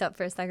 No. You looked up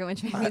for a second,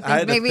 which made me think I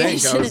had to maybe think. I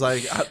was shouldn't.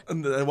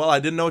 like, well, I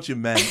didn't know what you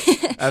meant.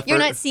 You're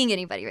not seeing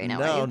anybody right now,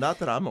 are No, you? not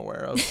that I'm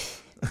aware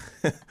of.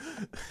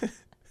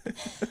 What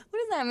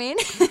does that mean?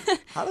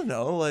 I don't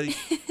know. Like,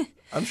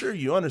 I'm sure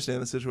you understand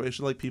the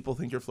situation. Like, people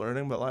think you're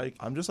flirting, but like,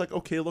 I'm just like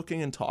okay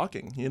looking and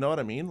talking. You know what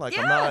I mean? Like,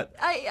 I'm not.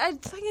 I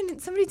fucking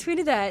somebody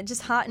tweeted that,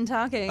 just hot and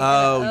talking.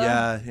 Oh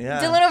yeah.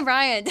 Dylan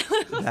O'Brien.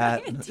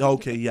 That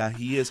okay, yeah,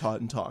 he is hot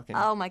and talking.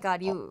 Oh my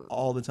God, you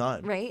all the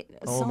time. right?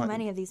 Oh So my-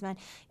 many of these men.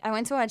 I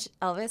went to watch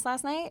Elvis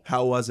last night.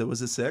 How was it?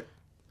 Was it sick?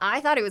 I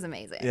thought it was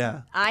amazing.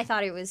 Yeah. I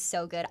thought it was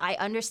so good. I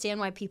understand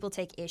why people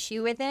take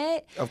issue with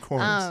it. Of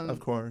course, of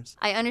course.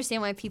 I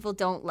understand why people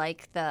don't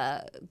like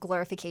the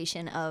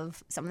glorification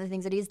of some of the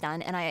things that he's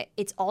done, and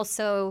it's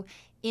also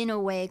in a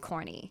way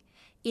corny.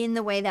 In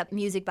the way that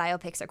music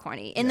biopics are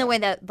corny, in the way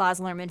that Baz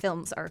Luhrmann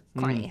films are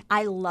corny.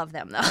 I love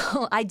them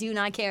though. I do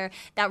not care.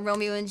 That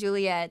Romeo and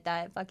Juliet,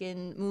 that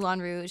fucking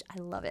Moulin Rouge, I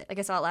love it. Like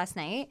I saw it last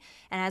night,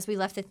 and as we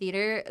left the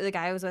theater, the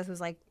guy I was with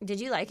was like, "Did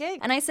you like it?"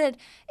 And I said,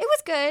 "It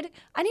was good.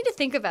 I need to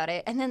think about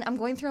it." And then I'm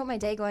going throughout my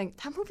day going,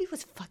 "That movie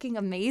was fucking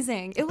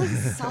amazing. It was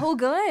so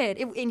good."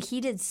 And he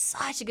did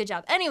such a good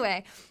job.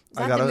 Anyway,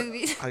 I the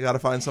movies. gotta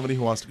find somebody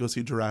who wants to go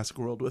see Jurassic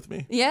World with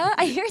me. Yeah,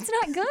 I hear it's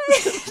not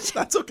good.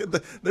 That's okay.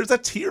 There's a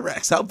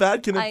T-Rex. How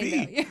bad can it I be?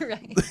 know, you're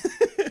right.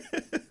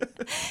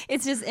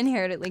 It's just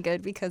inherently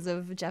good because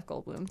of Jeff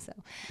Goldblum, so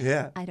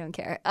Yeah. I don't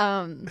care.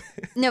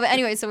 No, but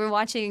anyway, so we're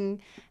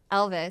watching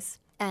Elvis,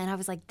 and I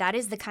was like, that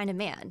is the kind of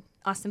man,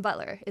 Austin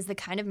Butler, is the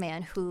kind of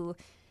man who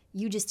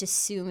you just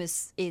assume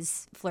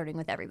is flirting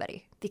with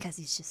everybody because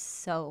he's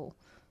just so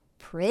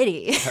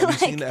pretty. Have you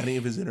seen any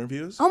of his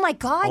interviews? Oh my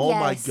God, Oh yes.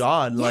 my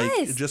God, like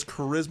Yes. just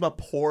charisma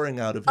pouring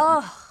out of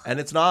him. And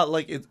it's not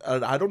like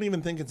I don't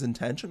even think it's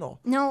intentional.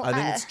 No, I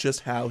think it's just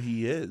how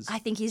he is. I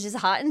think he's just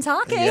hot and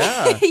talking.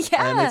 Yeah.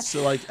 Yeah. And it's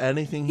like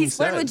anything he He's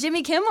flirting says. with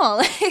Jimmy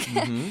Kimmel.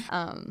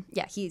 Mm-hmm.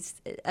 Yeah, he's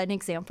an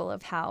example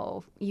of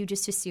how you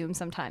just assume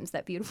sometimes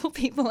that beautiful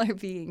people are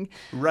being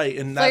Right,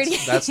 and flirty.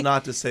 that's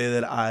not to say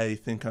that I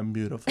think I'm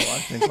beautiful. I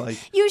think like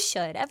You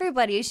should.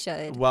 Everybody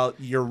should. well,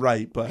 you're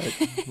right, but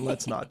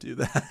let's not do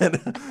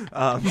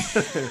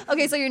that.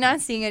 Okay, so you're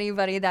not seeing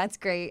anybody. That's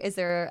great. Is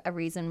there a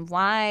reason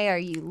why? Are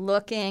you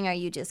looking? Are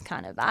you just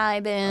kind of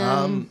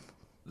vibing?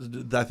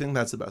 I think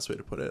that's the best way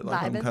to put it.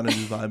 Like Vibing. I'm kind of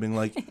just vibing.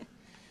 Like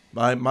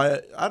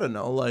my I don't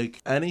know.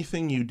 Like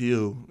anything you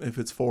do, if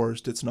it's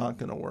forced, it's not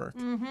gonna work.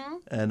 Mm-hmm.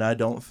 And I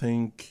don't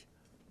think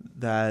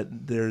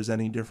that there's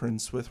any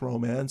difference with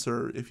romance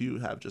or if you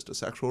have just a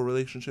sexual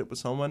relationship with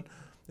someone.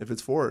 If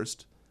it's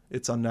forced,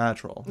 it's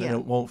unnatural and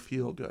it won't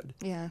feel good.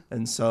 Yeah.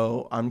 And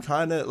so I'm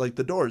kind of like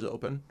the door's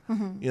open.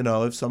 Mm-hmm. You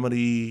know, if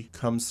somebody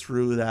comes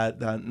through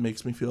that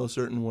makes me feel a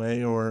certain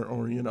way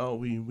or you know,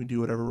 we do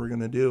whatever we're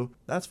going to do,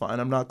 that's fine.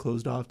 I'm not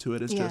closed off to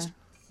it. It's just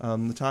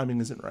the timing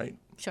isn't right.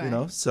 Sure. You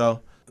know,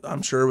 so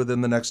I'm sure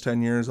within the next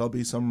 10 years, I'll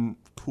be some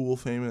cool,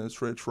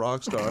 famous, rich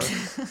rock star.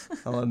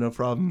 I'll have no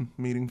problem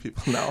meeting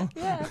people now.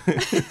 Yeah.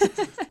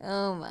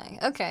 Oh my.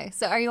 Okay.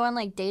 So are you on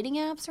like dating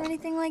apps or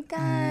anything like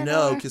that?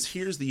 No, or- because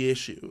here's the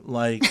issue.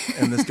 Like,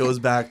 and this goes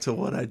back to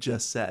what I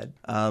just said.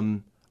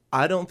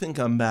 I don't think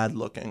I'm bad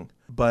looking,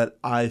 but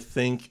I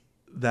think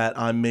that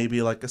I'm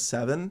maybe like a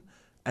 7,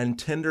 and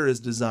Tinder is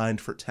designed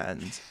for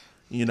 10s.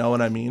 You know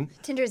what I mean?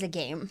 Tinder's a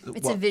game.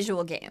 It's a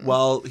visual game.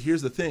 Well,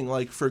 here's the thing.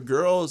 Like, for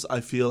girls, I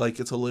feel like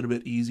it's a little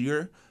bit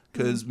easier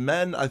because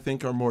men, I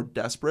think, are more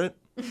desperate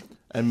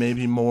and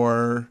maybe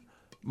more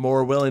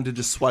willing to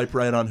just swipe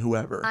right on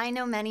whoever. I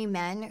know many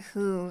men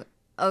who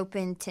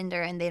open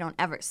Tinder and they don't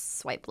ever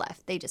swipe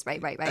left. They just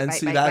right And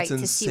see, to that's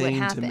see what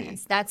insane to me.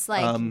 happens. That's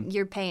like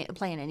you're playing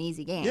an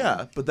easy game.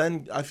 Yeah, but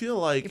then I feel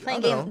like You're playing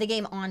I don't know, the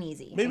game on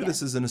easy. maybe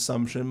this is an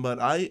assumption, but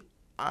I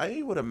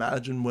would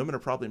imagine women are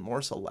probably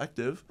more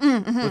selective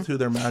with who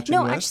they're matching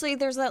No, with. actually,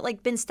 there's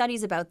been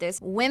studies about this.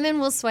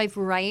 Women will swipe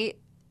right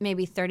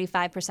maybe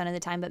 35% of the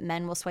time, but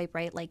men will swipe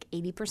right like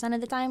 80%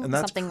 of the time. And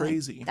that's something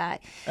crazy. Like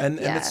that. And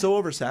Yeah. it's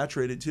so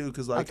oversaturated too,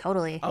 because like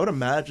totally. I would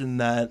imagine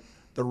that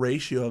the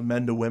ratio of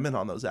men to women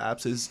on those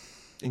apps is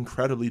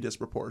incredibly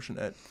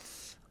disproportionate.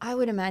 I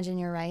would imagine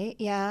you're right.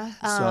 Yeah.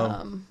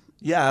 So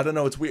yeah, I don't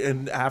know. It's weird.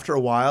 And after a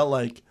while,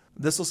 like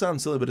this will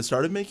sound silly, but it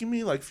started making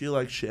me like feel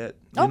like shit.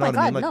 You Oh know my what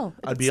I mean? God, Like, no,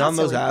 I'd be it's not on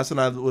those silly. apps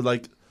and I would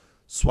like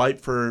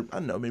swipe for I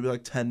don't know, maybe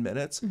like 10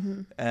 minutes,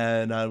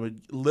 and I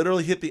would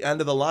literally hit the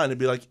end of the line and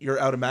be like, "You're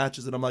out of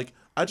matches," and I'm like,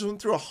 I just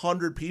went through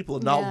 100 people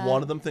and not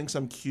one of them thinks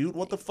I'm cute.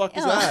 What the fuck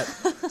is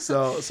that?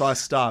 So I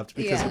stopped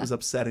because it was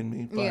upsetting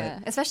me.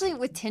 But. Especially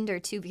with Tinder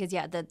too, because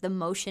the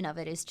motion of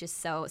it is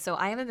just so.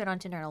 I haven't been on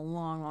Tinder in a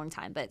long, long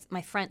time, but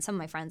some of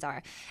my friends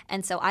are,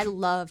 and so I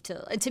love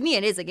to me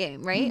it is a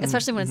game, right?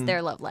 Especially when it's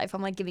their love life.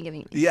 I'm like, give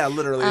me. Yeah,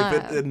 literally.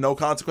 If it no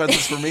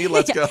consequences for me,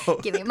 let's go.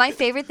 Give me. My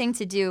favorite thing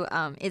to do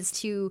is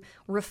to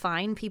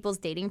refine people's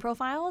dating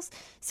profiles.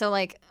 So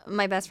like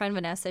my best friend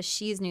Vanessa,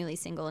 she's newly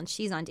single and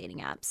she's on dating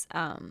apps.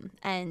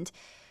 And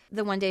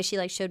the one day she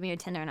like showed me her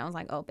Tinder and I was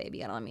like, oh baby,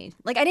 you gotta let me.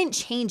 Like I didn't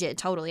change it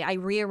totally. I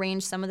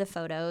rearranged some of the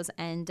photos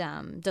and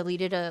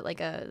deleted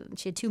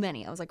she had too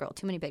many. I was like, girl,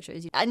 too many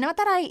pictures. Not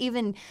that I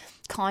even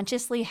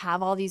consciously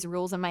have all these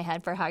rules in my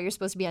head for how you're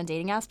supposed to be on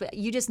dating apps, but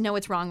you just know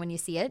it's wrong when you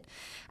see it.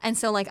 And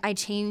so like I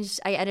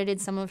edited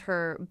some of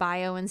her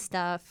bio and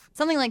stuff,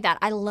 something like that.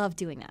 I love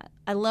doing that.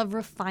 I love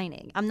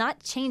refining. I'm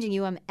not changing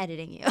you, I'm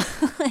editing you.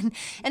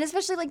 and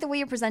especially like the way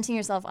you're presenting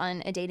yourself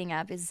on a dating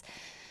app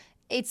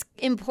it's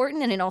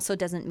important, and it also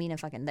doesn't mean a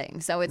fucking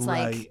thing. So it's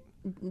like,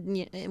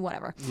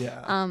 whatever.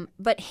 Yeah.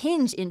 But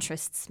Hinge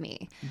interests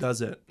me.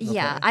 Does it? Okay.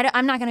 Yeah.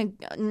 I'm not going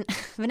to...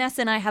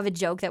 Vanessa and I have a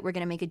joke that we're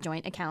going to make a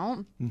joint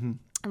account, and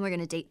we're going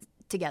to date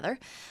together.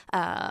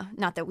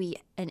 Not that we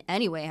in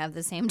any way have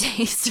the same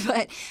taste,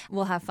 but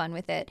we'll have fun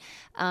with it.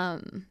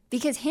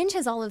 Because Hinge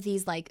has all of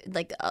these like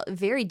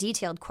very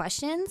detailed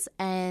questions,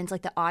 and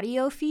like the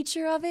audio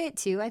feature of it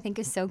too, I think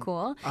is so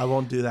cool. I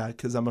won't do that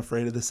because I'm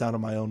afraid of the sound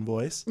of my own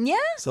voice. Yeah.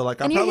 So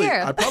like I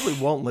probably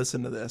won't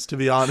listen to this, to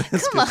be honest,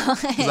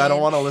 because I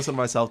don't want to listen to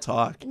myself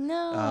talk.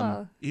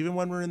 No. Even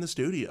when we're in the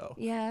studio.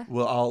 Yeah.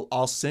 Well,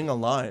 I'll sing a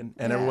line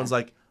and everyone's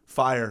like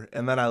fire,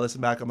 and then I listen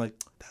back. I'm like,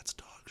 that's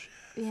dog shit.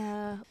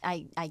 Yeah,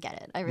 I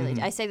get it. I really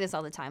do. I say this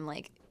all the time.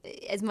 Like,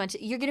 as much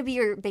you're going to be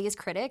your biggest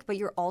critic, but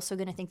you're also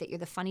going to think that you're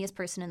the funniest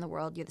person in the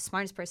world. You're the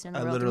smartest person in the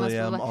world. I literally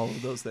am all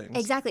of those things.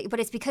 Exactly, but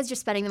it's because you're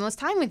spending the most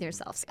time with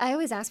yourself. I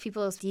always ask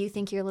people, do you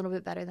think you're a little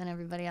bit better than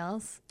everybody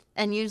else?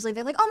 And usually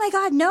they're like, oh my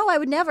God, no, I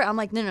would never. I'm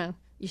like, no,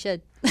 you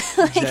should.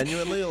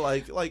 Genuinely,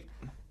 like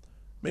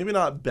maybe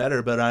not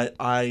better, but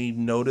I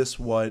notice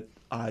what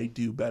I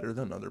do better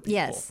than other people.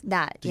 Yes,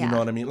 that. Do you know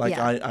what I mean? Like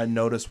I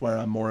notice where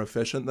I'm more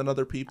efficient than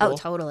other people. Oh,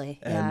 totally.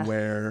 And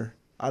where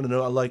I don't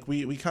know. Like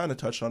we kind of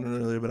touched on it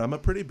earlier, but I'm a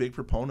pretty big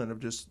proponent of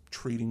just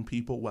treating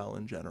people well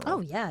in general.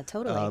 Oh yeah,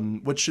 totally.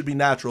 Which should be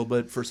natural,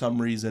 but for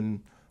some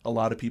reason, a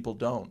lot of people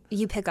don't.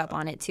 You pick up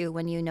on it too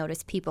when you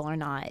notice people are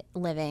not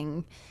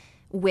living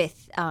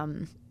with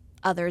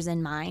others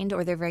in mind,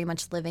 or they're very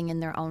much living in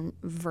their own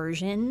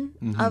version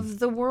of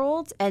the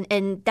world.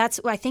 And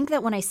that's, I think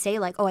that when I say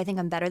like, oh, I think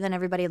I'm better than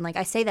everybody, and like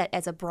I say that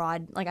as a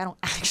broad, like I don't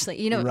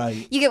actually,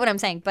 right. You get what I'm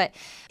saying, but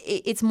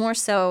it's more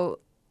so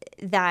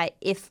that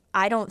if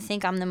I don't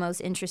think I'm the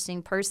most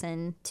interesting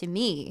person to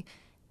me,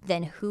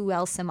 then who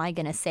else am I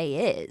going to say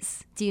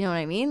is? Do you know what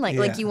I mean?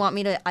 Like you want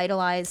me to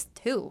idolize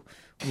who?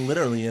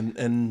 Literally.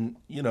 And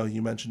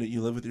you mentioned it,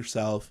 you live with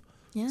yourself.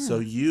 Yeah. So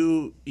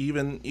you,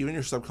 even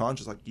your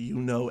subconscious, like you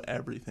know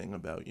everything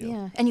about you.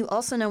 Yeah. And you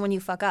also know when you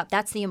fuck up.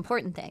 That's the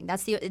important thing.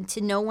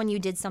 To know when you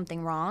did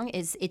something wrong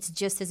it's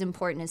just as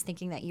important as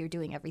thinking that you're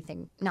doing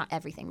everything, not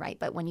everything right,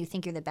 but when you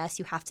think you're the best,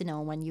 you have to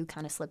know when you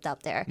kind of slipped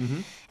up there.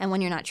 And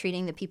when you're not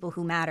treating the people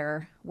who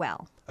matter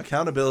well.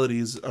 Accountability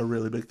is a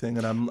really big thing,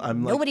 and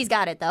I'm nobody's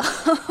got it though.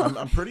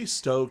 I'm pretty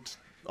stoked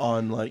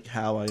on like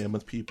how I am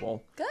with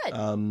people.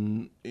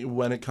 Good.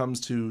 When it comes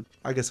to,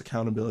 I guess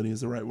accountability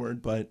is the right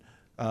word, but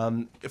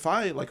if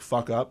I like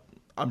fuck up,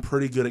 I'm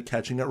pretty good at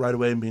catching it right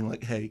away and being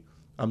like, hey,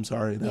 I'm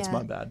sorry, that's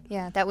my bad.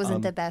 Yeah, that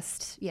wasn't the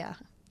best. Yeah.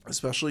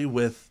 Especially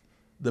with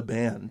the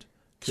band,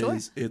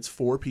 because it's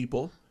 4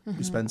 people.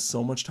 We spend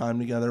so much time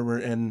together.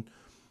 And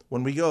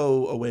when we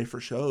go away for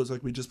shows,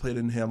 like we just played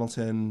in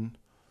Hamilton,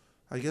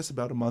 I guess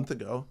about a month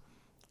ago,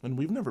 and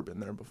we've never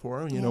been there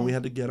before. You know, we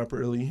had to get up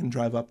early and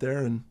drive up there,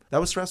 and that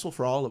was stressful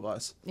for all of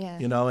us. Yeah.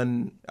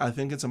 And I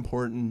think it's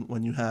important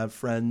when you have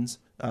friends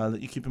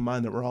that you keep in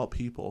mind that we're all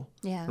people.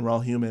 Yeah. And we're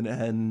all human,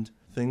 and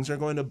things are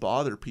going to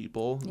bother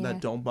people that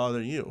don't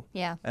bother you.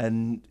 Yeah.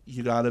 And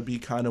you got to be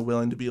kind of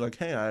willing to be like,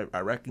 hey, I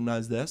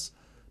recognize this,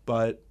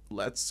 but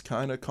let's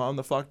kind of calm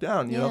the fuck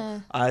down. You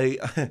know,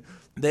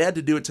 they had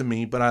to do it to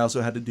me, but I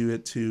also had to do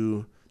it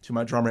to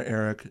my drummer,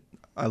 Eric.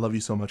 I love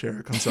you so much,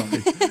 Eric. I'm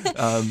sorry.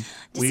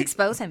 Just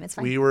expose him. It's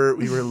fine. We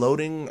were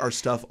loading our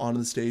stuff onto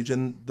the stage,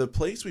 and the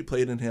place we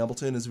played in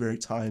Hamilton is very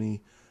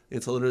tiny.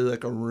 It's literally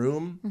like a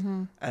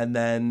room, and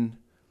then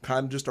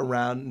kind of just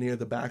around near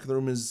the back of the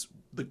room is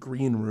the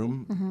green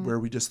room where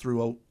we just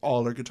threw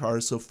all our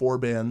guitars. So 4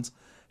 bands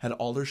had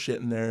all their shit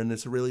in there, and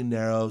it's really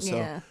narrow.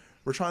 So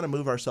we're trying to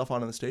move our stuff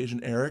onto the stage,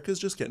 and Eric is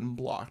just getting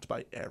blocked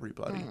by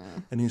everybody.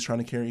 And he's trying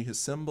to carry his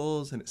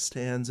cymbals and his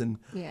stands, and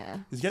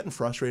he's getting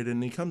frustrated.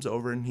 And he comes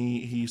over, and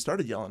he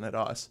started yelling at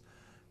us.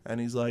 And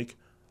he's like,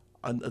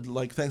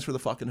 thanks for the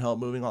fucking help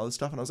moving all this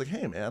stuff. And I was like,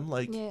 hey, man,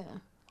 like,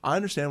 I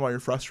understand why you're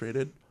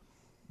frustrated.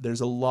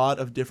 There's a lot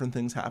of different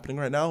things happening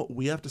right now.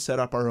 We have to set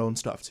up our own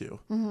stuff, too.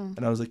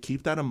 And I was like,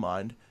 keep that in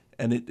mind.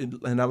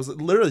 and I was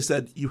literally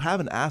said, you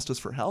haven't asked us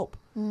for help.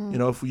 You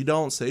know, if we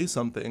don't say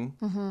something,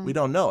 we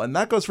don't know. And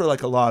that goes for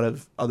like a lot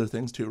of other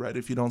things too, right?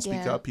 If you don't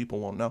speak up, people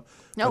won't know.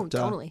 No,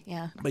 totally.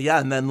 Yeah. But yeah,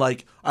 and then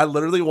like I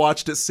literally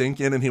watched it sink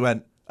in and he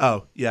went,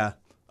 oh yeah,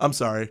 I'm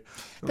sorry.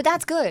 But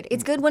that's good.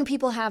 It's good when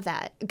people have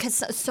that,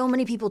 because so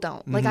many people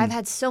don't. Like, I've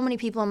had so many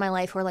people in my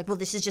life who are like, well,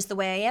 this is just the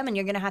way I am and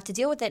you're going to have to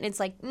deal with it. And it's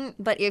like,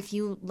 but if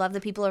you love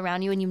the people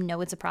around you and you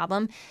know it's a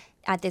problem,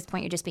 at this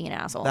point, you're just being an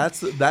asshole.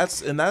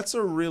 That's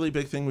a really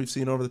big thing we've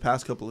seen over the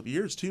past couple of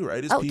years too,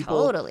 right? Is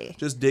people totally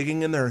just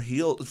digging in their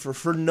heels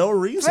for no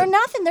reason. For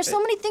nothing. There's so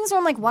many things where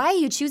I'm like, why are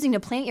you choosing to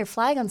plant your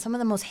flag on some of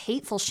the most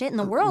hateful shit in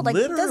the world? Like,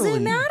 does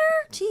it matter?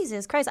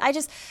 Jesus Christ. I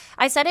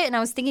said it and I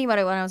was thinking about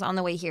it when I was on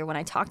the way here. When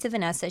I talked to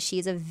Vanessa,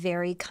 she's a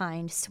very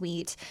kind,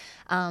 sweet,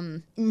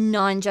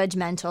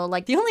 non-judgmental.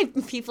 Like, the only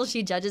people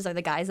she judges are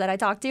the guys that I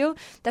talk to.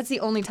 That's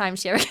the only time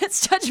she ever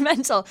gets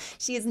judgmental.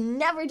 She is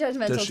never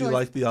judgmental. Does she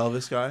like the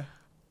Elvis guy?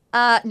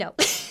 No.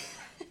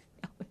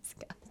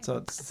 So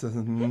it's,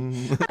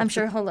 I'm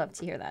sure he'll love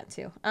to hear that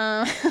too.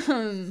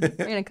 We're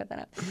gonna cut that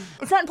out.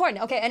 It's not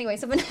important. Okay. Anyway,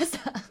 so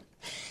Vanessa,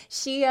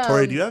 she.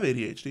 Tori, do you have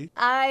ADHD?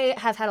 I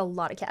have had a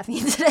lot of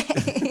caffeine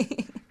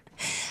today.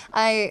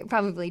 I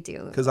probably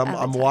do. Because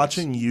I'm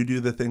watching you do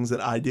the things that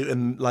I do,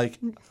 and like.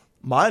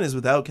 Mine is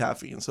without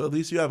caffeine, so at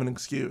least you have an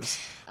excuse.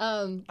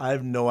 I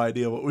have no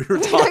idea what we were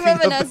talking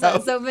about.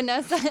 Vanessa. So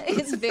Vanessa is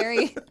she's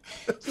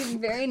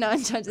very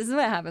non-judgmental. This is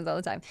what happens all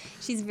the time.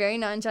 She's very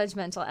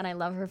non-judgmental, and I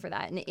love her for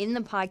that. And in the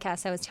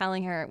podcast, I was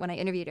telling her, when I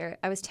interviewed her,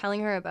 I was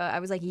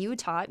like, you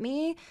taught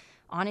me,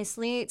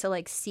 honestly, to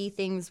like see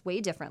things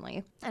way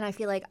differently. And I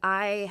feel like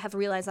I have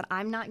realized that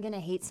I'm not going to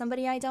hate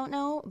somebody I don't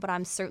know, but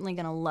I'm certainly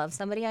going to love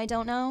somebody I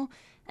don't know.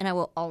 And I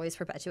will always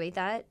perpetuate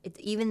that. It's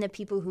even the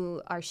people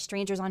who are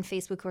strangers on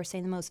Facebook who are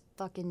saying the most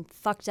fucking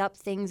fucked up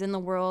things in the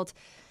world.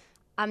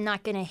 I'm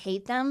not going to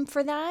hate them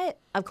for that.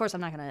 Of course, I'm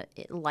not going to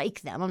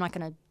like them. I'm not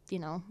going to,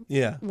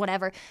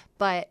 whatever.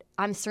 But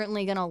I'm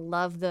certainly going to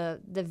love the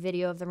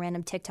video of the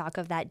random TikTok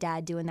of that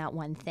dad doing that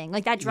one thing.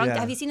 Like that drunk. Yeah.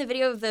 Have you seen the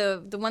video of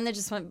the one that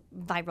just went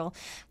viral?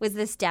 Was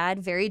this dad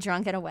very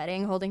drunk at a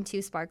wedding holding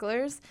 2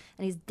 sparklers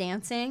and he's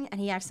dancing and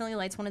he accidentally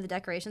lights one of the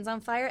decorations on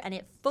fire and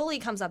it fully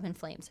comes up in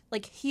flames,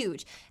 like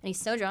huge. And he's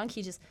so drunk,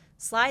 he just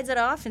slides it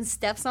off and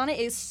steps on it.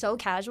 It's so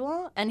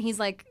casual. And he's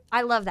like,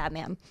 I love that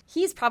man.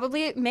 He's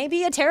probably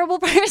maybe a terrible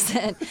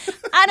person.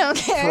 I don't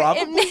care.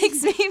 Probably? It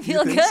makes me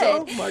feel good.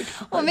 So?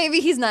 Well, maybe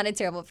he's not a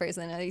terrible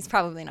person. He's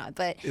probably not,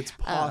 but it's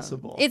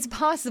possible. It's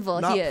possible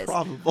not he is.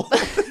 Probable.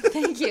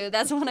 Thank you.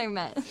 That's what I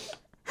meant.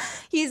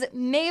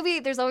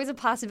 There's always a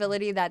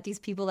possibility that these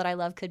people that I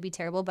love could be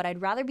terrible, but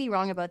I'd rather be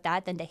wrong about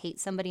that than to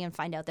hate somebody and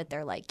find out that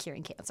they're like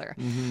curing cancer.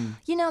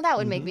 Mm-hmm. That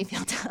would make me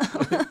feel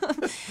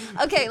dumb.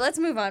 Okay, let's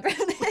move on from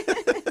this.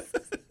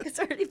 It's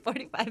already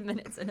 45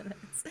 minutes into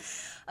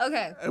this.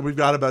 Okay. And we've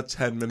got about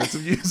 10 minutes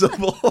of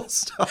usable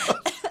stuff.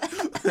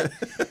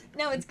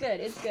 No, it's good.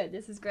 It's good.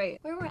 This is great.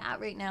 Where we're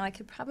at right now, I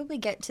could probably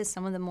get to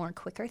some of the more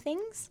quicker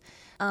things.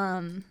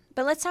 But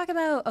let's talk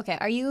about, okay,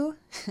 are you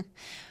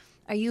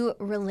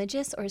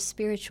religious or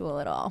spiritual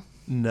at all?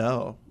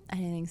 No. I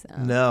didn't think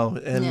so. No.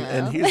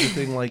 And here's the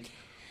thing, like,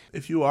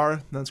 if you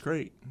are, that's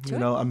great.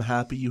 Sure. I'm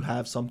happy you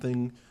have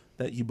something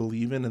that you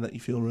believe in and that you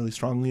feel really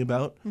strongly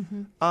about.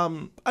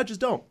 Mm-hmm. I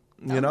just don't,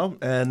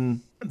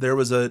 and there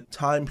was a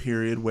time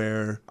period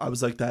where I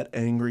was like that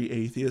angry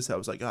atheist. I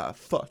was like,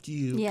 fuck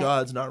you. Yeah.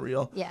 God's not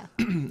real. Yeah.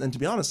 And to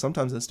be honest,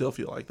 sometimes I still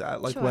feel like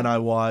that. Like sure. when I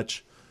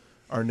watch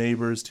our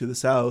neighbors to the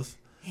south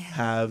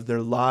have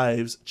their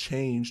lives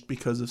changed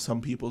because of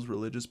some people's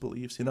religious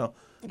beliefs, You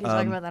can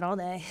talk about that all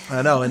day.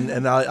 I know,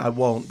 and I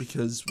won't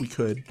because we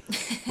could.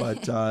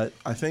 But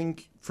I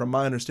think from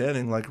my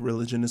understanding, like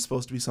religion is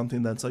supposed to be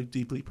something that's like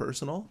deeply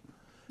personal.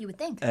 You would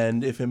think.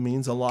 And if it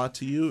means a lot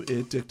to you,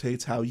 it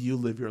dictates how you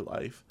live your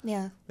life.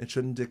 Yeah. It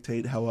shouldn't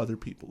dictate how other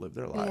people live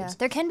their lives. Yeah.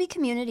 There can be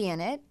community in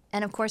it.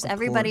 And of course,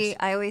 everybody,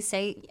 I always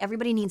say,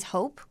 everybody needs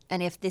hope.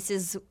 And if this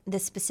is the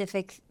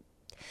specific,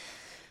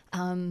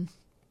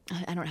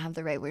 I don't have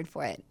the right word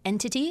for it,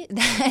 entity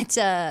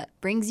that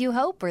brings you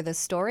hope, or the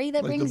story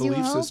that like brings you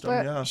hope, system,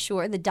 or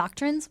sure, the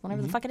doctrines,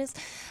 whatever the fuck it is,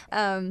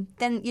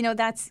 then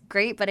that's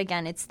great. But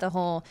again, it's the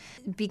whole,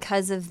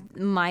 because of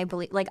my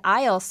belief. Like,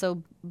 I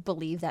also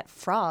believe that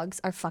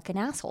frogs are fucking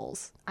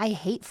assholes. I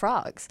hate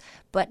frogs,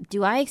 but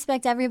do I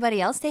expect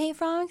everybody else to hate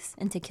frogs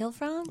and to kill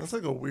frogs? That's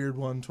like a weird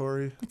one,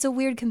 Tori. It's a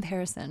weird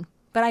comparison.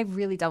 But I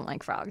really don't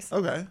like frogs.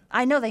 Okay.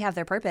 I know they have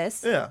their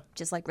purpose. Yeah.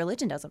 Just like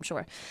religion does, I'm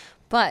sure.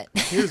 But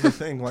here's the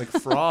thing, like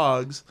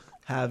frogs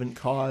haven't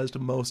caused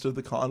most of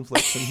the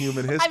conflicts in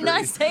human history. I'm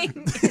not saying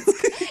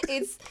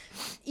it's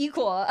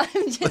equal.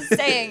 I'm just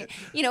saying,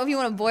 if you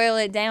want to boil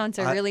it down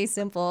to really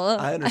simple.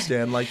 I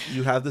understand. Like,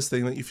 you have this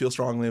thing that you feel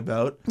strongly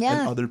about,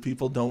 and other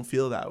people don't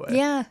feel that way.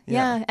 Yeah.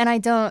 And I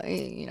don't,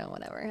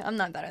 whatever. I'm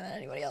not better than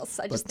anybody else.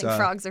 I just think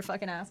frogs are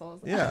fucking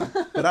assholes. Yeah.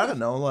 But I don't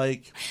know,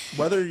 like,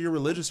 whether you're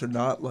religious or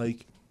not,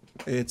 like,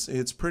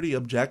 it's pretty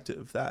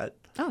objective that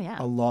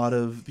a lot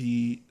of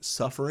the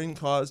suffering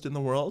caused in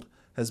the world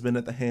has been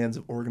at the hands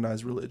of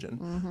organized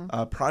religion,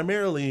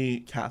 primarily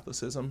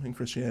Catholicism and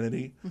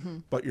Christianity,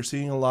 but you're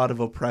seeing a lot of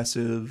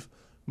oppressive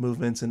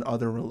movements in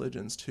other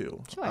religions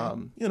too. Sure.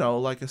 You know,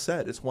 like I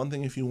said, it's one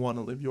thing if you want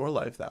to live your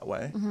life that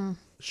way.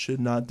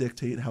 Should not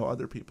dictate how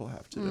other people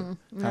have to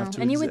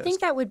And you would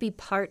think that would be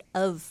part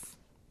of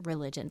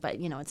religion, but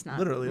you know, it's not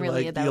literally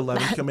really like about the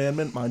 11th that.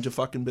 commandment, mind your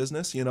fucking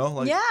business, you know?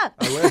 Like, Yeah.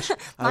 I wish.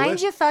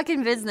 Mind your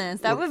fucking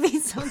business. That would be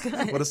so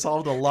good. Would have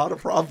solved a lot of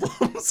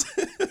problems.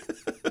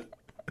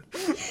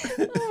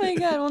 Oh my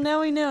god. Well,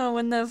 now we know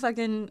when the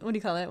fucking, what do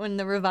you call it? When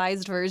the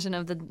revised version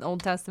of the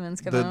Old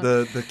Testament's come out.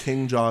 The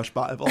King Josh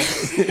Bible.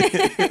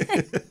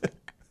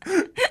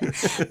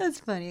 That's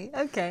funny.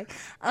 Okay.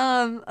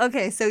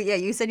 Okay. So yeah,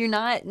 you said you're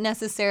not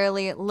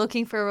necessarily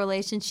looking for a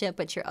relationship,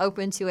 but you're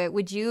open to it.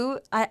 Would you?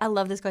 I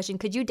love this question.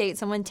 Could you date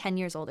someone 10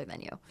 years older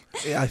than you?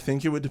 Yeah, I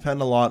think it would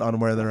depend a lot on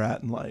where they're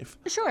at in life.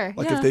 Sure.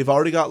 Like yeah. if they've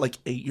already got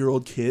like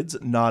 8-year-old kids,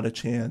 not a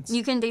chance.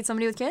 You can date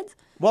somebody with kids?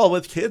 Well,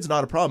 with kids,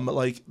 not a problem. But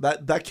like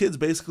that kid's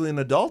basically an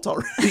adult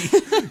already.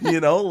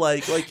 You know,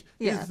 like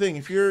here's the thing: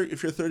 if you're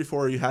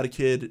 34, you had a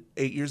kid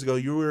 8 years ago,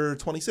 you were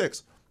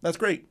 26. That's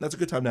great. That's a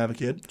good time to have a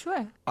kid.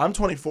 Sure. I'm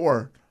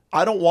 24.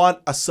 I don't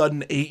want a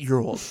sudden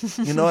 8-year-old.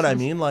 You know what I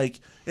mean? Like,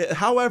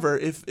 however,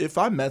 if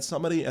I met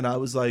somebody and I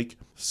was like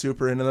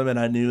super into them and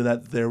I knew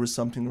that there was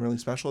something really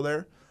special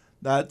there,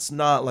 that's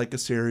not like a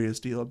serious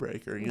deal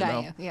breaker. You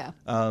know? Yeah.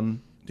 Do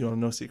you want to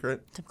know a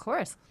secret? Of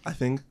course. I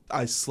think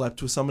I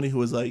slept with somebody who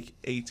was like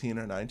 18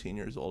 or 19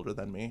 years older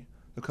than me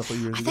a couple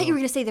of years ago. I thought you were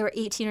going to say they were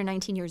 18 or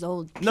 19 years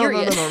old. No.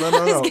 I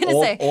was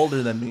gonna say.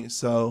 Older than me.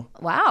 So.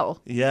 Wow.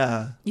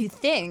 Yeah. You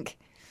think?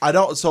 I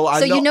don't. So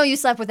I. So know, you know you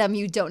slept with them.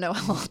 You don't know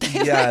how old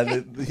they are.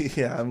 Yeah.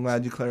 Yeah. I'm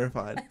glad you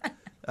clarified.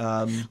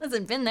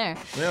 Listen, been there.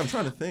 Yeah, I'm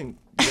trying to think.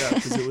 Yeah,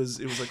 because it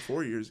was like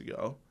 4 years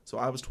ago. So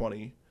I was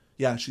 20.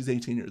 Yeah, she's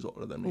 18 years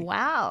older than me.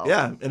 Wow.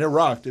 Yeah, and it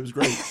rocked. It was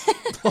great.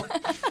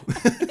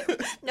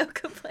 No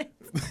complaints.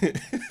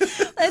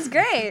 That's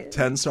great.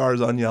 10 stars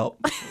on Yelp.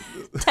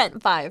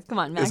 5. Come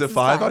on, Max. Is it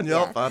 5 on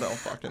Yelp? Yeah. I don't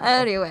fucking know.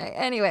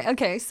 Anyway.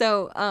 Okay,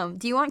 so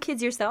do you want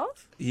kids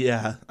yourself?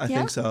 Yeah, I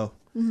think so.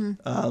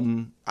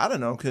 I don't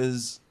know,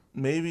 because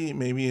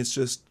maybe it's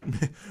just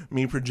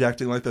me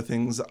projecting like the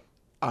things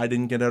I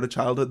didn't get out of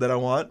childhood that I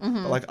want.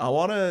 But, like I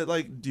want to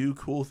like do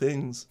cool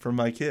things for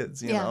my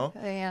kids, you know?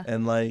 Yeah.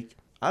 And like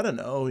I don't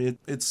know,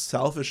 it's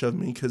selfish of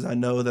me because I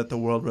know that the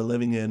world we're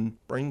living in,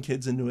 bringing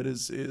kids into it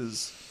is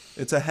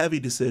it's a heavy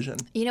decision.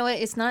 You know what?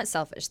 It's not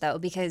selfish though,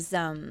 because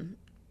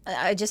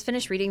I just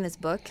finished reading this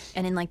book,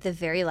 and in like the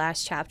very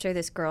last chapter,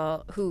 this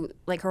girl who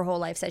like her whole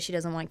life says she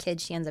doesn't want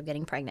kids, she ends up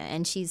getting pregnant,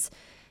 and she's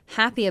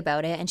happy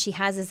about it, and she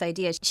has this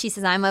idea. She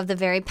says, I'm of the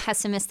very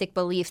pessimistic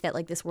belief that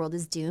like this world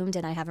is doomed,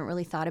 and I haven't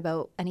really thought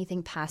about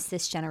anything past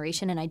this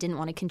generation, and I didn't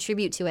want to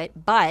contribute to it,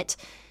 but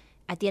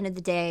at the end of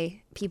the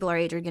day, people our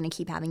age are going to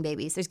keep having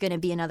babies. There's going to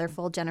be another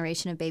full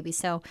generation of babies.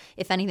 So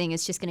if anything,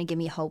 it's just going to give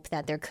me hope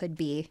that there could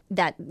be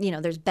that, you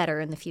know, there's better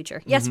in the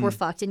future. Yes, we're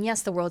fucked. And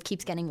yes, the world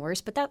keeps getting worse.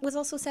 But that was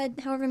also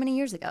said however many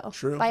years ago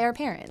by our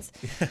parents.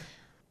 Yeah.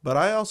 But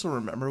I also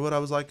remember what I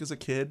was like as a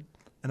kid.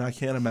 And I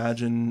can't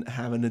imagine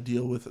having to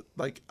deal with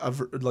like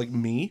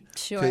me.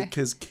 Sure.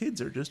 Because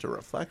kids are just a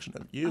reflection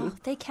of you. Oh,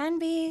 they can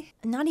be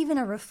not even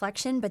a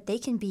reflection, but they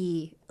can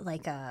be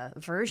like a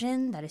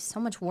version that is so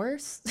much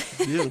worse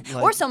Dude,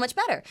 like, or so much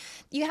better.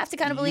 You have to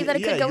kind of believe that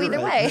it could go you're either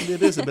right. way.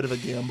 It is a bit of a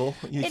gamble.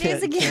 It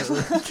is a gamble.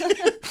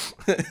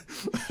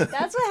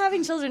 That's what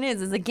having children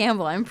is a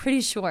gamble, I'm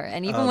pretty sure.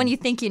 And even when you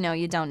think you know,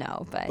 you don't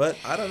know. But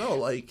I don't know.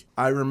 Like,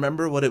 I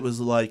remember what it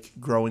was like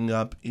growing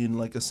up in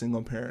like a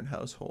single parent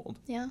household.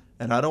 yeah.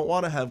 And I don't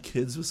want to have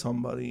kids with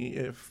somebody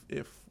if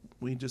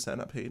we just end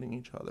up hating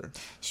each other.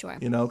 Sure.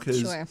 You know,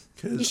 because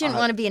you shouldn't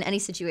want to be in any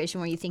situation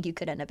where you think you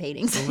could end up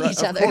hating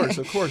each other.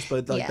 Of course,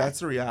 but like that's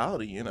the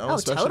reality, you know,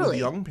 especially totally. with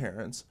young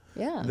parents.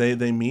 Yeah.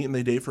 They meet and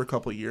they date for a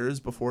couple of years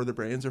before their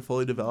brains are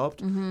fully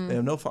developed. They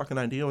have no fucking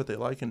idea what they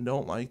like and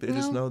don't like. They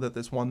just know that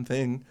this one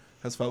thing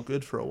has felt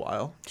good for a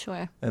while.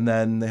 Sure. And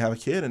then they have a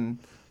kid and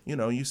you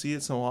know, you see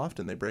it so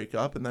often. They break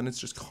up, and then it's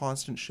just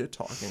constant shit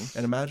talking.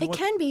 And imagine it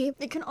can be.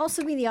 It can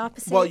also be the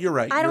opposite. Well, you're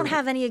right. I don't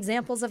have any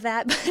examples of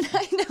that, but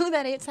I know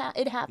that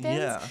it happens.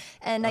 Yeah.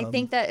 And I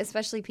think that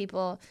especially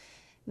people,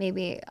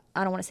 maybe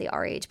I don't want to say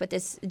our age, but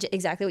this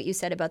exactly what you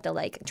said about the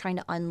like trying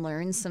to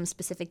unlearn some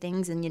specific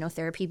things, and you know,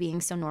 therapy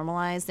being so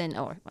normalized, and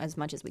or as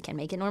much as we can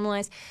make it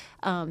normalized,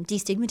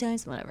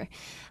 destigmatized, whatever.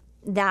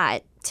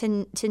 That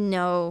to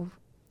know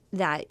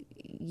that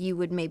you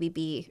would maybe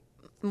be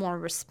more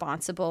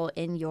responsible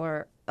in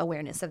your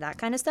awareness of that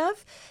kind of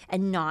stuff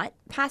and not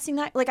passing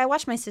that. Like I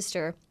watch my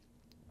sister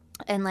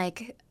and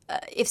like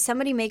if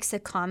somebody makes a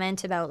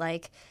comment about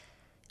like,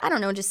 I don't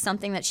know, just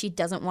something that she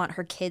doesn't want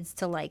her kids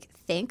to like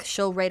think,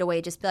 she'll right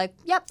away just be like,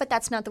 yep, but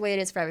that's not the way it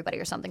is for everybody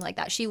or something like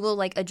that. She will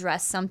like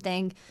address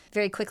something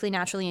very quickly,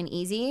 naturally, and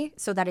easy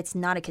so that it's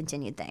not a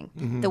continued thing.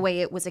 The way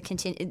it was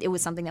it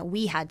was something that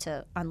we had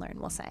to unlearn,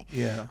 we'll say.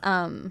 Yeah.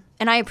 And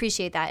I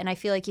appreciate that. And I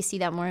feel like you see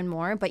that more and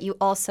more, but you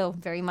also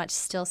very much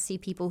still see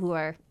people who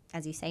are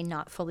as you say,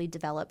 not fully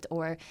developed.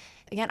 Or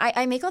again,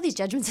 I make all these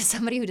judgments as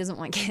somebody who doesn't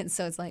want kids.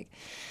 So it's like,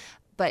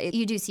 but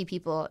you do see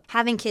people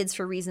having kids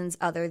for reasons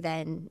other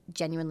than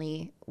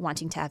genuinely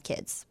wanting to have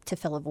kids, to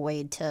fill a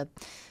void, to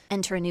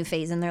enter a new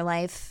phase in their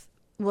life,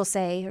 we'll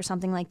say, or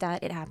something like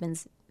that. It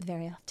happens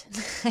very often,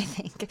 I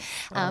think.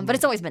 But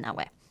it's always been that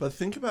way. But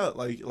think about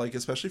like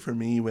especially for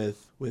me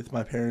with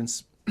my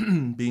parents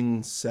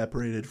being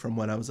separated from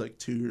when I was like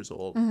 2 years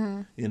old,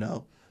 you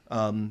know,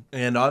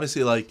 and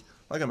obviously like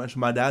I mentioned,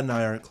 my dad and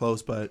I aren't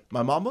close, but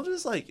my mom will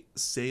just like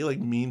say like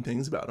mean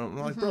things about him. I'm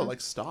like, bro,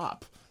 like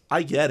stop.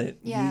 I get it.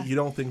 Yeah. You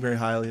don't think very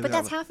highly of But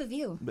that. that's half of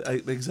you.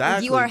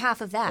 Exactly. You are half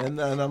of that. And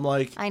then I'm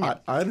like, I know.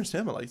 I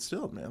understand, but like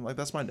still, man, like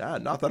that's my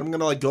dad. Not that I'm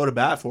gonna like go to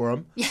bat for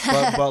him.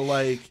 Yeah. But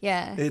like,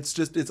 yeah. it's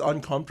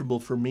uncomfortable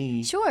for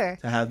me. Sure.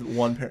 To have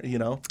one parent, you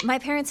know. My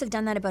parents have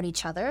done that about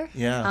each other.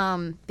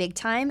 Yeah. Big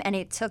time, and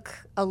it took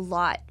a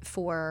lot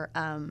for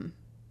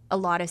a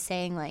lot of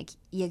saying like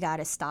you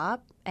gotta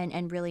stop.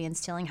 And really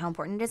instilling how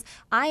important it is.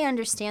 I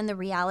understand the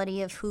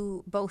reality of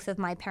who both of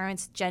my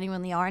parents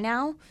genuinely are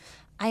now.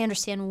 I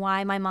understand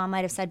why my mom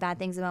might have said bad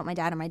things about my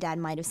dad and my dad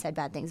might have said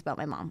bad things about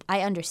my mom.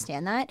 I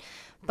understand that.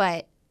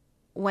 But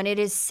when it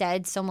is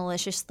said so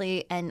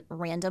maliciously and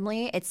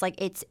randomly, it's like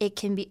it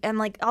can be, and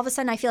like all of a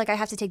sudden I feel like I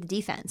have to take the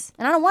defense.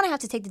 And I don't want to have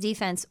to take the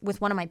defense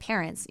with one of my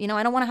parents. You know,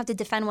 I don't want to have to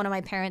defend one of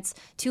my parents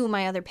to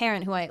my other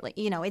parent who I, like,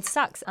 you know, it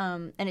sucks.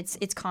 And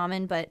it's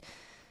common, but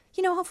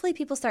you know, hopefully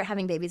people start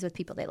having babies with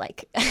people they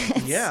like.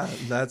 Yeah,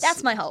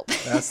 that's my hope.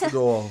 That's the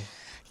goal.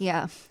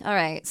 Yeah. All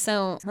right.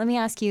 So let me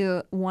ask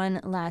you one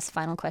last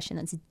final question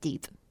that's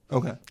deep.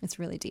 Okay. It's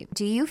really deep.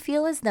 Do you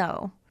feel as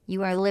though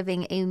you are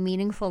living a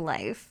meaningful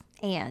life?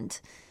 And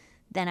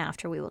then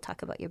after we will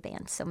talk about your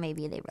band. So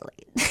maybe they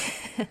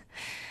relate.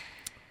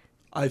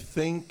 I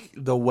think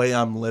the way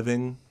I'm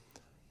living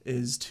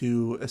is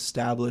to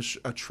establish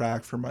a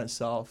track for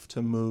myself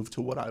to move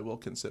to what I will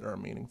consider a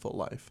meaningful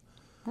life.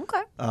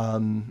 Okay.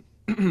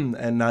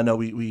 And I know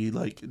we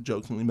like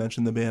jokingly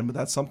mentioned the band, but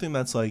that's something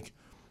that's like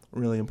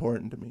really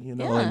important to me, you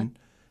know. Yeah.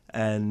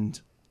 And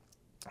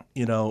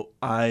you know,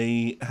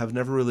 I have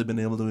never really been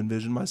able to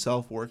envision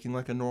myself working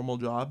like a normal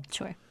job.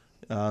 Sure.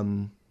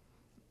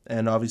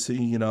 And obviously,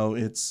 you know,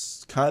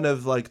 it's kind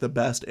of like the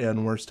best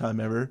and worst time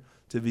ever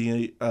to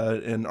be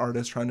an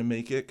artist trying to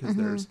make it, because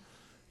there's,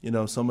 you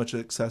know, so much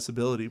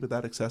accessibility, but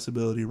that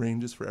accessibility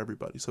ranges for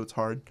everybody, so it's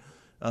hard.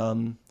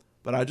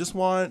 But I just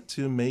want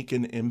to make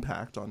an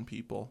impact on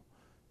people.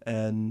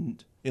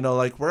 And, you know,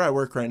 like where I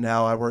work right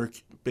now, I work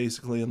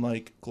basically in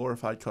like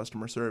glorified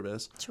customer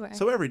service. Sure.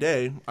 So every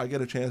day I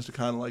get a chance to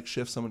kind of like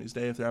shift somebody's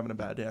day. If they're having a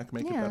bad day, I can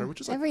make it better, which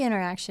is like, every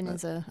interaction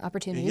is an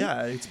opportunity.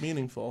 yeah, it's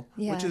meaningful,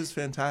 which is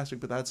fantastic,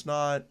 but that's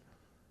not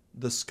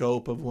the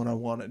scope of what I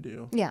want to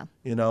do. Yeah.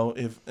 You know,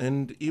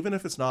 even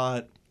if it's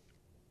not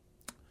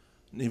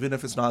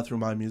through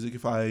my music,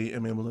 if I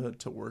am able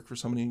to work for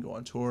somebody and go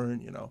on tour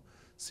and, you know,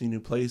 see new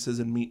places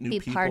and meet new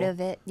people. Be part of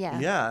it, yeah.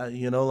 Yeah,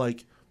 you know,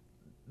 like,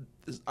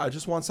 I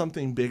just want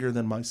something bigger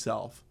than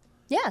myself.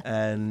 Yeah.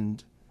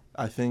 And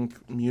I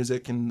think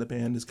music and the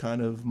band is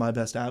kind of my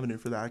best avenue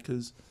for that,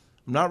 because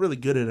I'm not really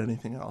good at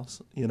anything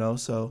else, you know,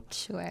 so.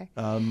 Sure.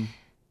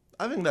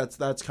 I think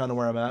that's kind of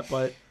where I'm at,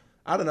 but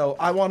I don't know.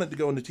 I wanted to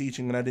go into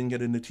teaching and I didn't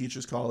get into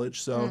teachers college,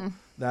 so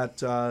that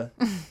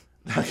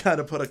kind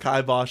of put a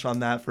kibosh on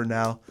that for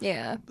now.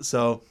 Yeah.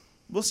 So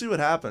we'll see what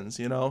happens,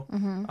 you know.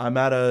 I'm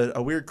at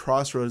a weird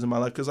crossroads in my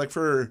life, because like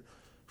for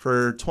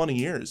 20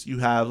 years you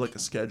have like a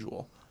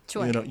schedule.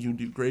 Sure. You know, you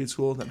do grade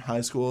school, then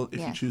high school. If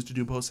you choose to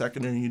do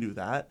post-secondary, you do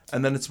that.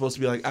 And then it's supposed to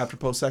be like after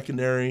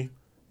post-secondary,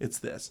 it's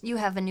this. You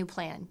have a new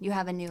plan. You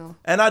have a new...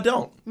 And I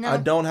don't. No. I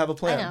don't have a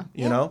plan, I know.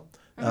 you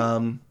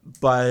know.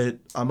 But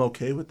I'm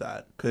okay with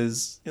that,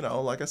 because, you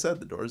know, like I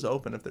said, the door's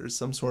open. If there's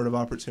some sort of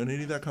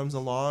opportunity that comes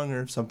along,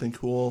 or if something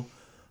cool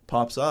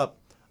pops up,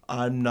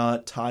 I'm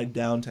not tied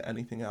down to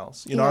anything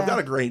else. You know, I've got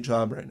a great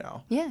job right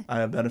now. Yeah. I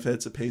have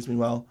benefits. It pays me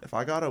well. If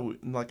I got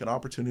an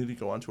opportunity to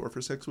go on tour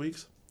for 6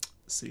 weeks,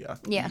 see ya.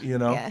 Yeah. You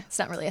know? Yeah. It's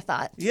not really a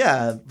thought.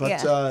 Yeah.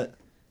 But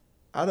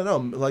I don't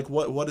know. Like,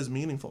 what does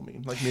meaningful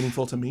mean? Like,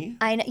 meaningful to me?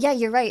 Yeah,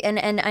 you're right.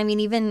 And I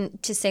mean, even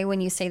to say, when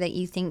you say that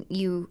you think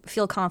you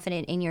feel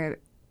confident in your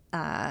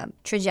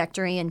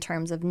trajectory in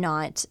terms of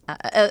not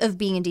of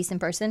being a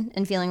decent person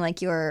and feeling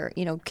like you're,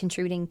 you know,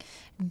 contributing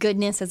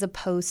goodness as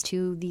opposed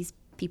to these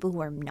people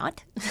who are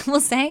not, we'll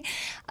say,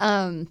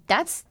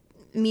 that's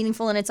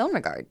meaningful in its own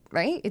regard,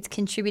 right? It's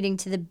contributing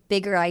to the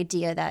bigger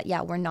idea that,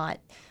 yeah, we're not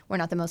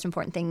the most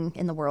important thing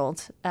in the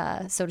world,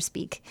 so to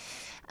speak.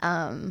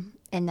 And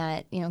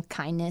that, you know,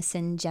 kindness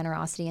and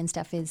generosity and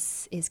stuff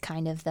is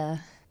kind of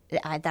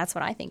that's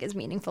what I think is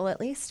meaningful,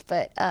 at least.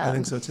 But I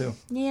think so too.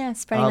 Yeah,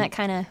 spreading that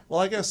kind of. Well,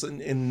 I guess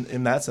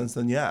in that sense,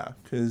 then yeah,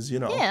 because, you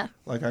know,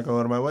 like, I go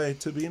out of my way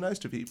to be nice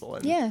to people,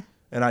 and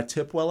And I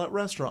tip well at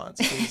restaurants.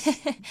 'Cause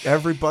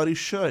everybody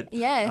should.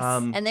 Yes.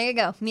 And there you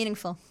go.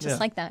 Meaningful. Just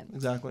like that.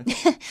 Exactly.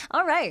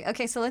 All right.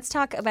 Okay, so let's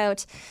talk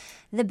about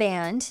the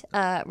band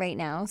right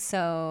now.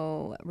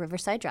 So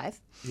Riverside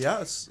Drive.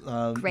 Yes.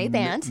 Great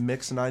band.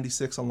 Mix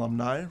 96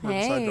 alumni,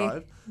 Riverside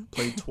Drive.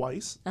 Played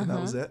twice, and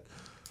that was it.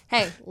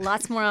 Hey,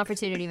 lots more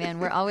opportunity, man.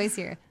 We're always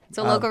here. It's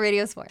what local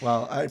radio's for.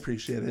 Well, I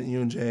appreciate it.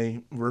 You and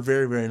Jay were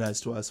very, very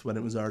nice to us when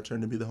it was our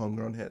turn to be the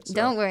homegrown hit. So.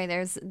 Don't worry.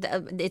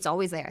 It's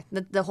always there.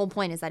 The whole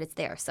point is that it's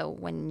there. So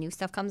when new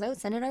stuff comes out,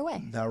 send it our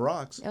way. That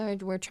rocks.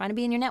 We're trying to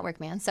be in your network,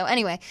 man. So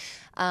anyway,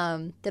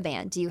 the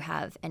band, do you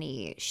have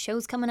any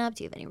shows coming up?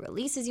 Do you have any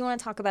releases you want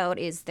to talk about?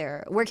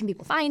 Where can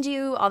people find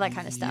you? All that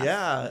kind of stuff.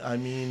 Yeah, I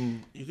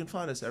mean, you can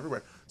find us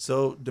everywhere.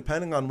 So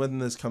depending on when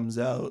this comes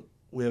out,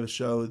 we have a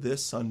show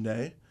this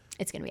Sunday.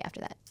 It's going to be after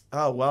that.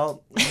 Oh,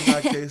 well, in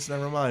that case,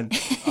 never mind.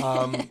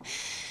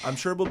 I'm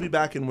sure we'll be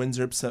back in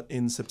Windsor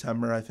in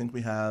September. I think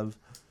we have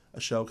a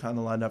show kind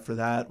of lined up for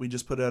that. We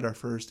just put out our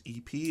first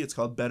EP. It's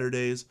called Better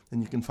Days,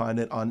 and you can find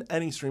it on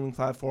any streaming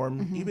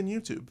platform, even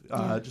YouTube.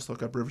 Just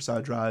look up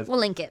Riverside Drive. We'll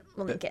link it.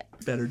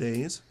 Better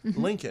Days.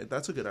 Link it.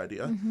 That's a good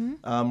idea.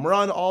 We're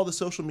on all the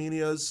social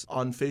medias.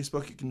 On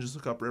Facebook, you can just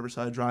look up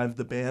Riverside Drive,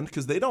 the band,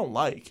 because they don't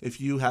like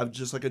if you have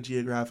just like a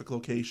geographic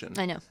location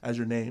as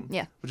your name.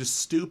 Yeah. Which is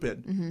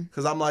stupid.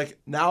 Because I'm like,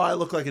 now I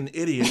look like an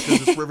idiot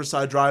because it's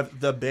Riverside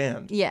Drive, the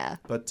band. Yeah.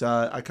 But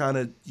I kind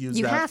of use that.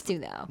 You have to,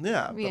 though.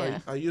 Yeah.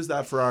 But I use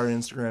that for our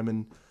Instagram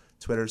and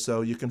Twitter, so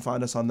you can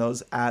find us on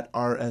those at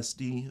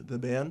RSD the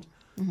band.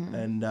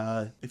 And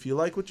if you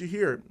like what you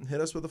hear,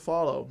 hit us with a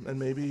follow and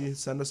maybe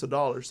send us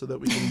 $1 so that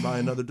we can buy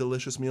another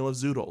delicious meal of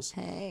zoodles.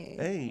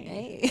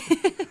 Hey.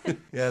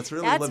 Yeah, it's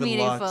really That's living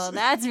meaningful. Lux.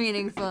 That's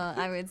meaningful,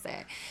 I would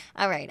say.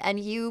 All right, and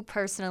you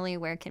personally,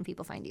 where can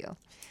people find you?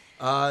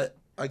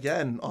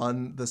 Again,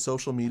 on the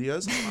social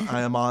medias,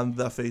 I am on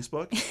the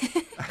Facebook.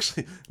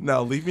 Actually,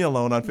 no, leave me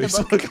alone on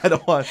Facebook. I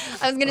don't want.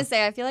 I was gonna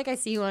say, I feel like I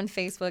see you on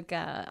Facebook.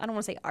 I don't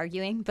want to say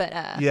arguing, but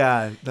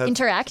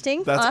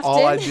interacting. That's often.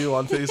 all I do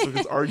on Facebook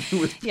is argue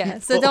with people. Yeah,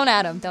 so don't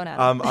add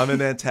them. I'm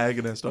an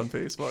antagonist on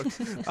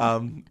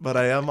Facebook, but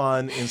I am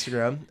on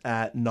Instagram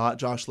at not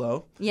Josh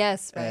Lowe.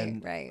 Yes,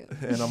 right.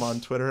 And I'm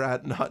on Twitter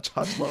at not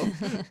Josh Lowe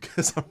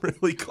because I'm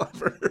really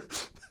clever.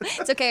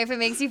 It's okay if it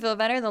makes you feel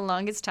better. The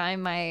longest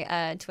time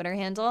my Twitter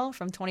handle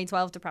from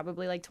 2012 to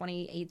probably like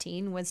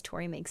 2018 was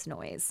Tori Makes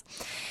Noise.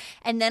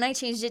 And then I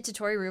changed it to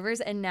Tori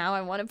Rivers, and now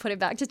I want to put it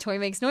back to Tori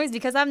Makes Noise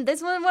because this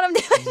is what I'm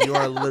doing. You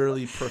are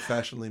literally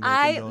professionally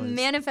making noise. I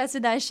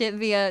manifested that shit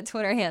via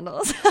Twitter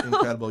handles.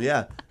 Incredible,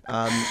 yeah.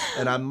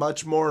 And I'm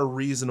much more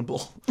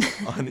reasonable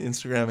on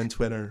Instagram and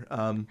Twitter.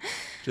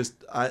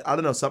 I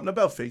don't know, something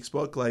about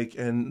Facebook, like,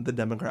 and the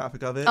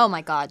demographic of it. Oh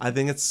my God. I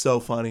think it's so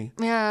funny.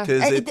 Yeah.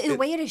 The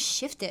way it has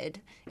shifted.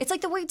 It's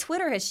like the way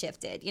Twitter has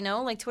shifted, you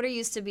know? Like Twitter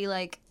used to be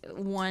like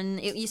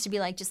it used to be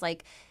like just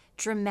like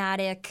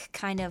dramatic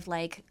kind of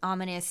like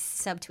ominous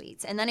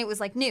subtweets, and then it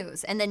was like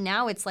news, and then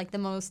now it's like the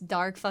most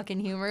dark fucking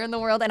humor in the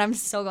world, and I'm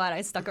so glad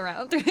I stuck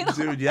around through it all.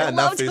 Dude, yeah,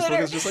 now Facebook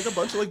Twitter. is just like a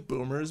bunch of like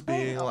boomers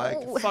being like,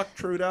 fuck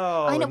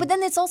Trudeau. I know, but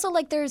then it's also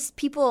like there's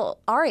people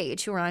our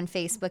age who are on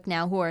Facebook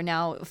now who are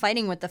now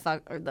fighting with the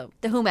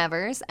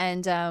whomevers,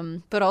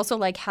 and but also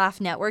like half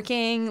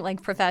networking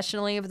like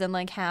professionally, but then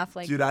like half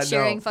like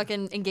sharing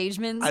fucking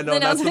engagements. I know,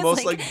 that's the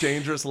most like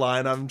dangerous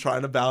line I'm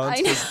trying to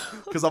balance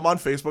because I'm on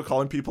Facebook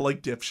calling people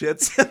like dipshits.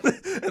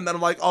 And then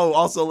I'm like, oh,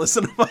 also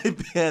listen to my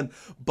band.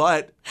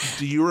 But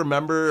do you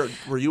remember,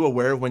 were you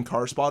aware of when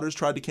Car Spotters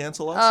tried to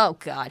cancel us? Oh,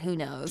 God, who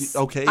knows?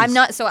 Okay. I'm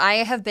not. So I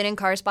have been in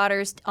Car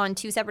Spotters on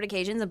 2 separate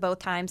occasions, and both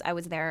times I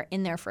was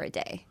in there for a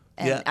day.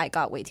 And I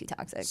got way too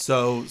toxic.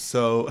 So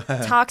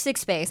toxic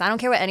space. I don't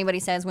care what anybody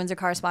says. Windsor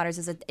Car Spotters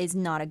is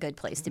not a good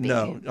place to be.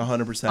 No,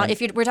 100%.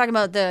 If we're talking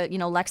about the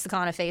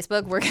lexicon of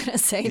Facebook, we're gonna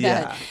say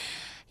that.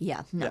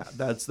 Yeah, no. Yeah,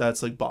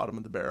 that's like bottom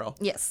of the barrel.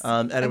 Yes.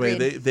 Anyway,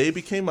 agreed. they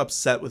became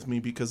upset with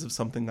me because of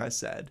something I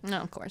said.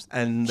 No, of course.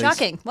 And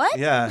shocking. What?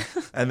 Yeah,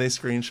 and they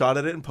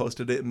screenshotted it and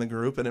posted it in the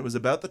group, and it was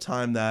about the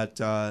time that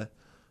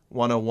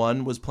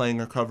 101 was playing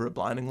her cover of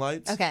Blinding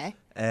Lights. Okay.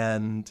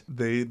 And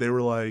they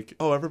were like,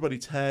 oh, everybody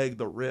tag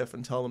the Riff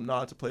and tell them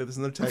not to play this.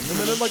 And they're tagging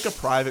them in like a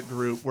private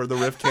group where the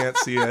Riff can't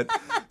see it.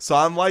 So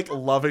I'm like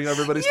loving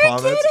everybody's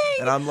comments.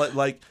 Kidding. And I'm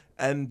like,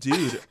 and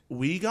dude,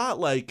 we got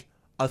like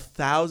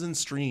 1,000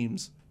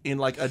 streams in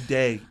like a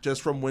day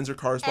just from Windsor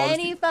Car Spotters.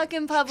 Any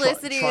fucking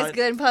publicity is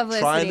good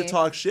publicity. Trying to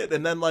talk shit.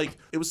 And then like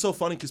it was so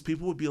funny because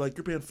people would be like,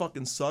 your band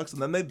fucking sucks. And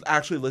then they'd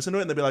actually listen to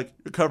it and they'd be like,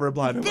 your cover of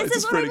Blinding Lights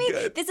is pretty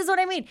good. This is what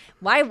I mean.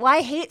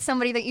 Why hate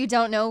somebody that you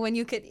don't know when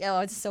you could?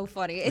 Oh, it's so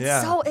funny.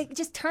 It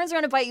just turns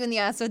around to bite you in the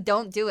ass, so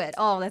don't do it.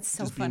 Oh, that's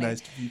so funny. Just be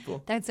nice to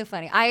people. That's so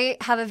funny. I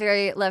have a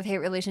very love-hate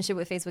relationship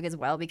with Facebook as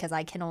well because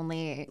I can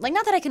only,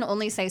 not that I can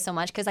only say so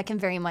much because I can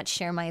very much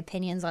share my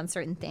opinions on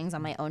certain things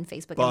on my own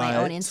Facebook and my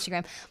own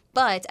Instagram.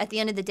 But at the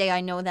end of the day,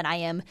 I know that I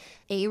am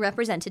a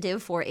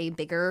representative for a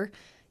bigger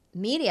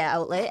media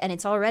outlet, and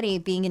it's already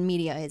being in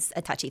media is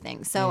a touchy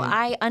thing. So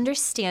I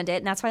understand it,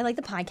 and that's why I like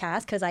the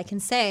podcast, because I can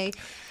say,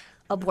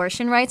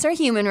 abortion rights are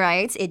human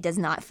rights. It does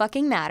not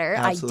fucking matter.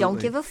 Absolutely. I don't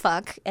give a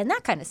fuck, and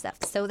that kind of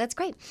stuff. So that's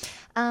great.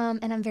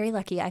 And I'm very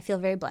lucky. I feel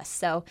very blessed.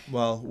 So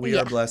well, we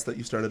are blessed that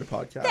you started a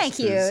podcast. Thank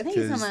you. Thank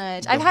you so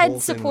much. I've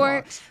had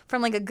support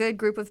from like a good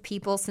group of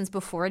people since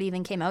before it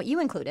even came out, you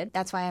included.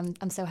 That's why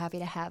I'm so happy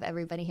to have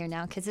everybody here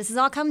now, because this has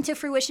all come to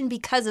fruition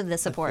because of the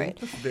support. I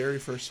think the very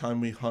first time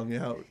we hung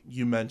out,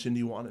 you mentioned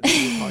you wanted to do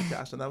a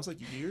podcast, and that was like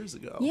years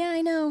ago. Yeah,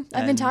 I know.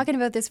 I've been talking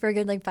about this for a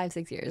good like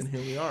 5-6 years. And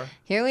here we are.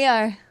 Here we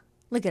are.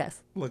 Look at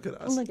us. Look at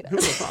us. Look at us. Who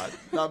would have thought?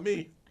 Not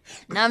me.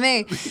 Not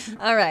me.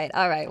 All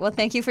right. Well,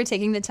 thank you for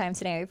taking the time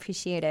today. I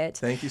appreciate it.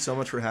 Thank you so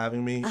much for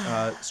having me.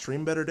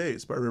 Stream Better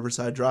Days by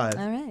Riverside Drive.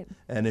 All right.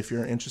 And if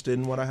you're interested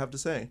in what I have to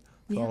say,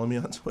 follow me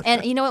on Twitter.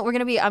 And you know what?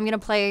 I'm going to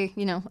play,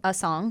 a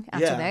song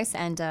after this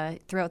and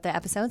throughout the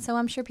episode. So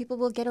I'm sure people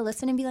will get a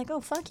listen and be like,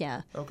 oh, fuck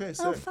yeah. Okay,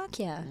 sick. Oh, fuck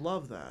yeah.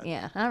 Love that.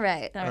 Yeah. All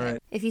right.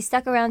 If you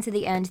stuck around to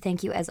the end,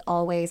 thank you as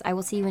always. I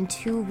will see you in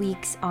 2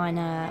 weeks on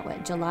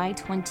July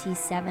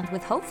 27th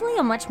with hopefully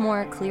a much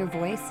more clear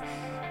voice.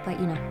 But,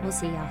 we'll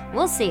see y'all.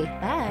 We'll see.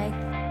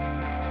 Bye.